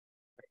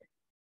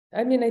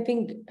 I mean, I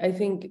think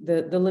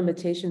the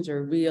limitations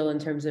are real in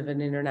terms of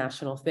an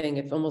international thing.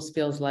 It almost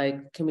feels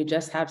like, can we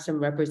just have some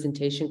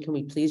representation? Can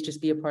we please just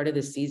be a part of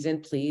the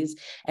season, please?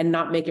 And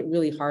not make it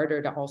really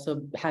harder to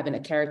also have a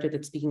character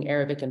that's speaking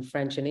Arabic and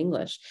French and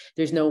English.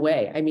 There's no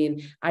way. I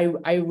mean,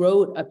 I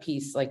wrote a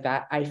piece like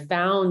that. I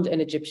found an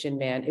Egyptian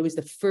man. It was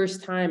the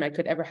first time I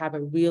could ever have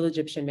a real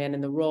Egyptian man in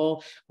the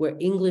role where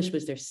English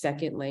was their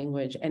second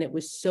language. And it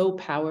was so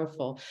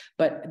powerful,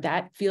 but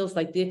that feels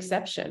like the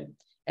exception.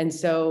 And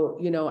so,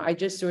 I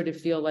just sort of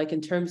feel like,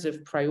 in terms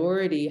of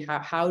priority,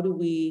 how do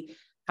we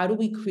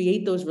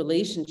create those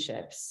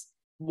relationships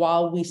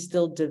while we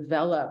still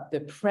develop the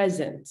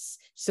presence,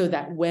 so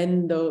that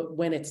when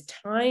it's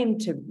time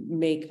to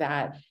make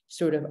that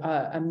sort of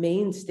a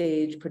main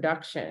stage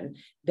production,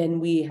 then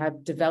we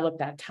have developed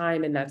that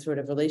time and that sort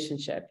of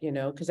relationship,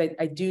 because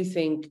I do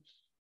think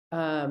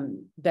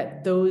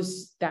that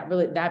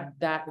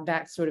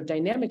sort of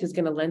dynamic is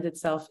going to lend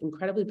itself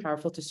incredibly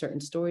powerful to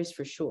certain stories,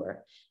 for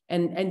sure.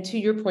 And to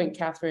your point,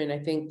 Catherine, I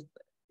think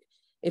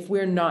if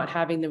we're not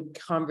having the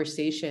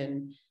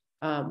conversation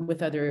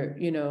with other,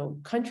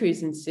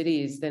 countries and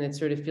cities, then it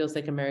sort of feels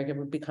like America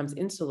becomes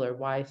insular.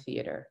 Why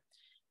theater?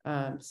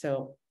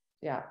 So,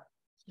 yeah.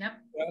 Yep.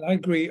 I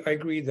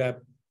agree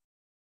that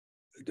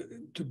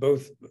to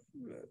both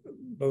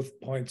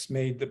points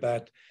made,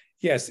 that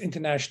yes,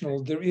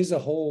 international, there is a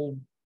whole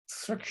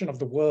section of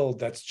the world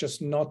that's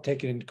just not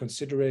taken into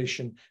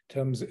consideration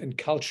and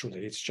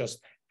culturally. It's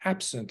just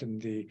absent in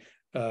the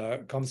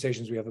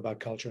conversations we have about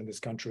culture in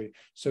this country.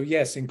 So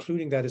yes,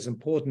 including that is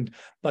important.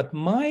 But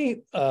my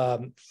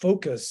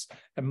focus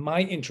and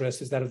my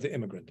interest is that of the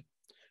immigrant.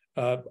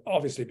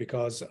 Obviously,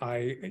 because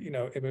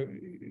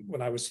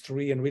when I was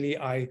 3, and really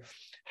I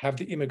have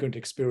the immigrant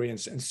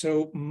experience. And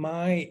so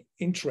my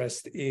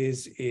interest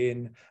is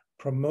in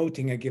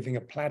promoting and giving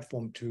a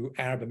platform to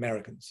Arab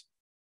Americans.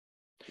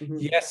 Mm-hmm.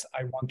 Yes,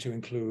 I want to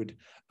include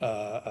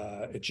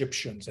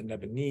Egyptians and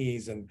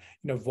Lebanese and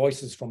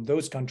voices from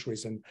those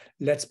countries, and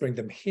let's bring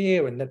them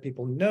here and let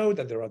people know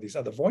that there are these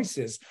other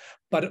voices,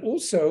 but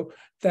also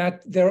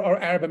that there are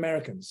Arab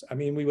Americans. I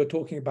mean, we were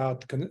talking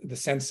about the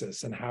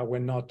census and how we're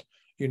not,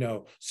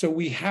 so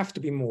we have to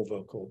be more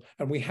vocal,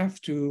 and we have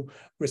to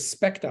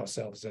respect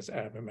ourselves as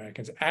Arab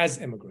Americans, as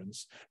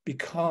immigrants,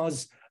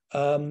 because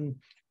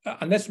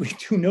unless we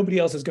do, nobody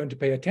else is going to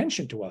pay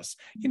attention to us.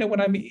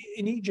 When I'm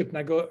in Egypt and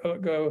I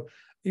go,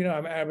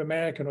 I'm Arab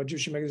American or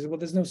Jewish American, well,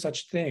 there's no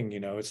such thing.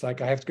 It's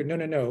like I have to go,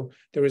 no.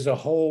 There is a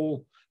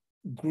whole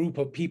group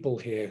of people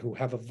here who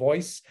have a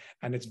voice,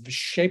 and it's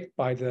shaped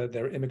by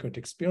their immigrant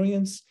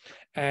experience.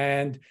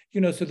 And,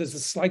 so there's a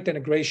slight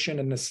denigration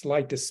and a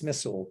slight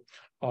dismissal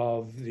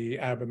of the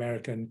Arab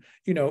American,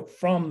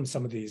 from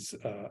some of these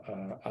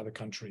other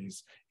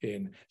countries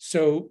in.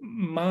 So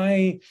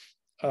my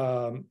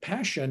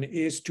passion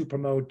is to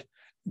promote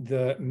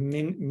the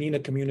MENA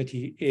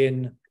community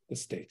in the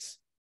States.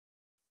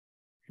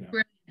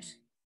 Brilliant.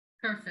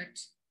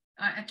 Perfect.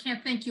 I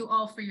can't thank you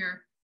all for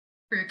your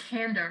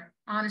candor.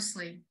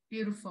 Honestly,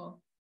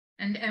 beautiful.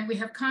 And we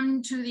have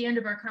come to the end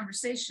of our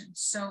conversation.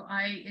 So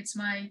it's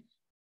my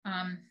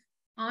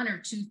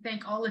honor to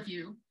thank all of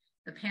you,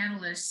 the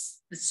panelists,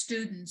 the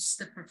students,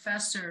 the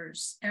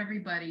professors,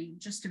 everybody,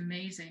 just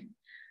amazing.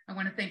 I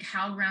want to thank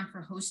HowlRound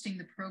for hosting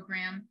the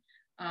program.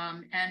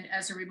 And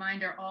as a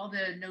reminder, all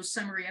the No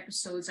Summary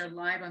episodes are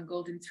live on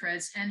Golden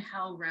Threads and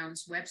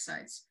HowlRound's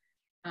websites.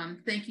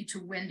 Thank you to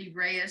Wendy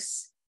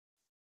Reyes,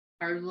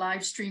 our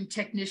live stream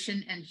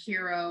technician and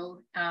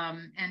hero,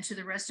 and to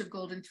the rest of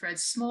Golden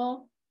Threads,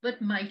 small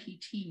but mighty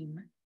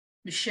team.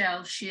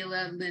 Michelle,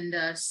 Sheila,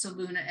 Linda,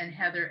 Saluna, and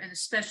Heather, and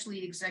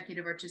especially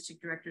Executive Artistic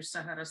Director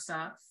Sahara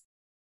Saf.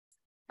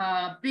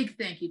 Big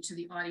thank you to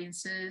the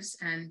audiences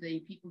and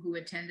the people who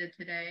attended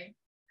today.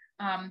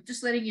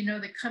 Just letting you know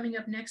that coming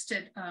up next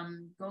at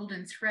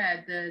Golden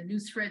Thread, the New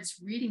Threads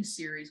reading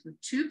series with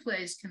 2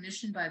 plays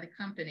commissioned by the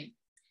company.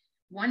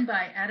 One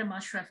by Adam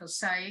Ashraf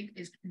El-Saig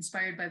is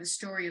inspired by the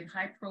story of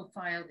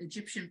high-profile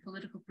Egyptian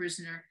political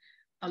prisoner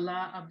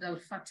Alaa Abdel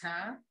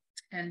Fattah,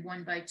 and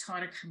one by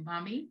Tariq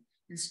Hamami,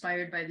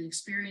 inspired by the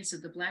experience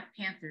of the Black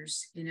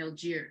Panthers in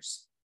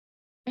Algiers.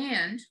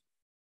 And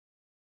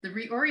the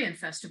Reorient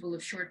Festival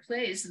of Short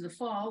Plays in the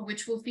fall,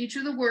 which will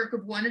feature the work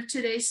of one of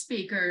today's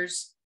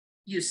speakers,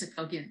 Yussef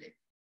El Guindi.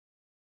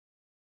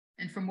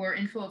 And for more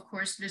info, of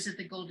course, visit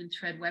the Golden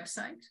Thread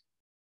website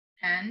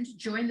and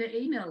join the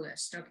email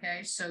list,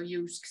 okay? So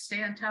you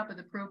stay on top of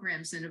the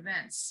programs and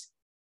events.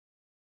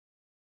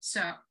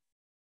 So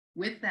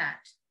with that,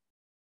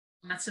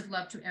 lots of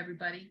love to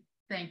everybody.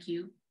 Thank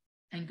you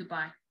and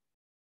goodbye.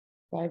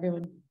 Bye,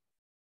 everyone.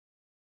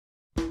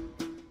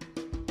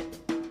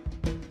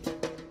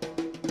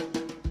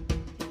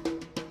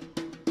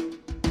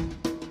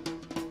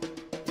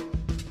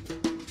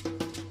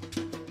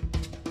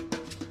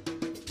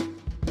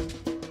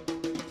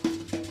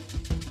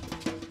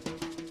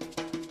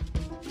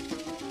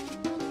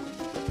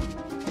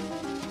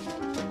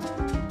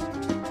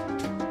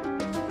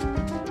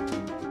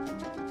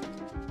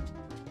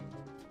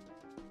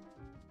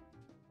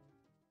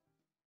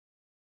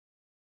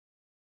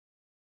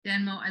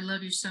 Denmo, I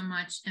love you so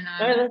much.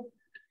 And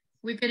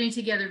we're getting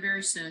together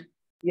very soon.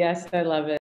 Yes, I love it.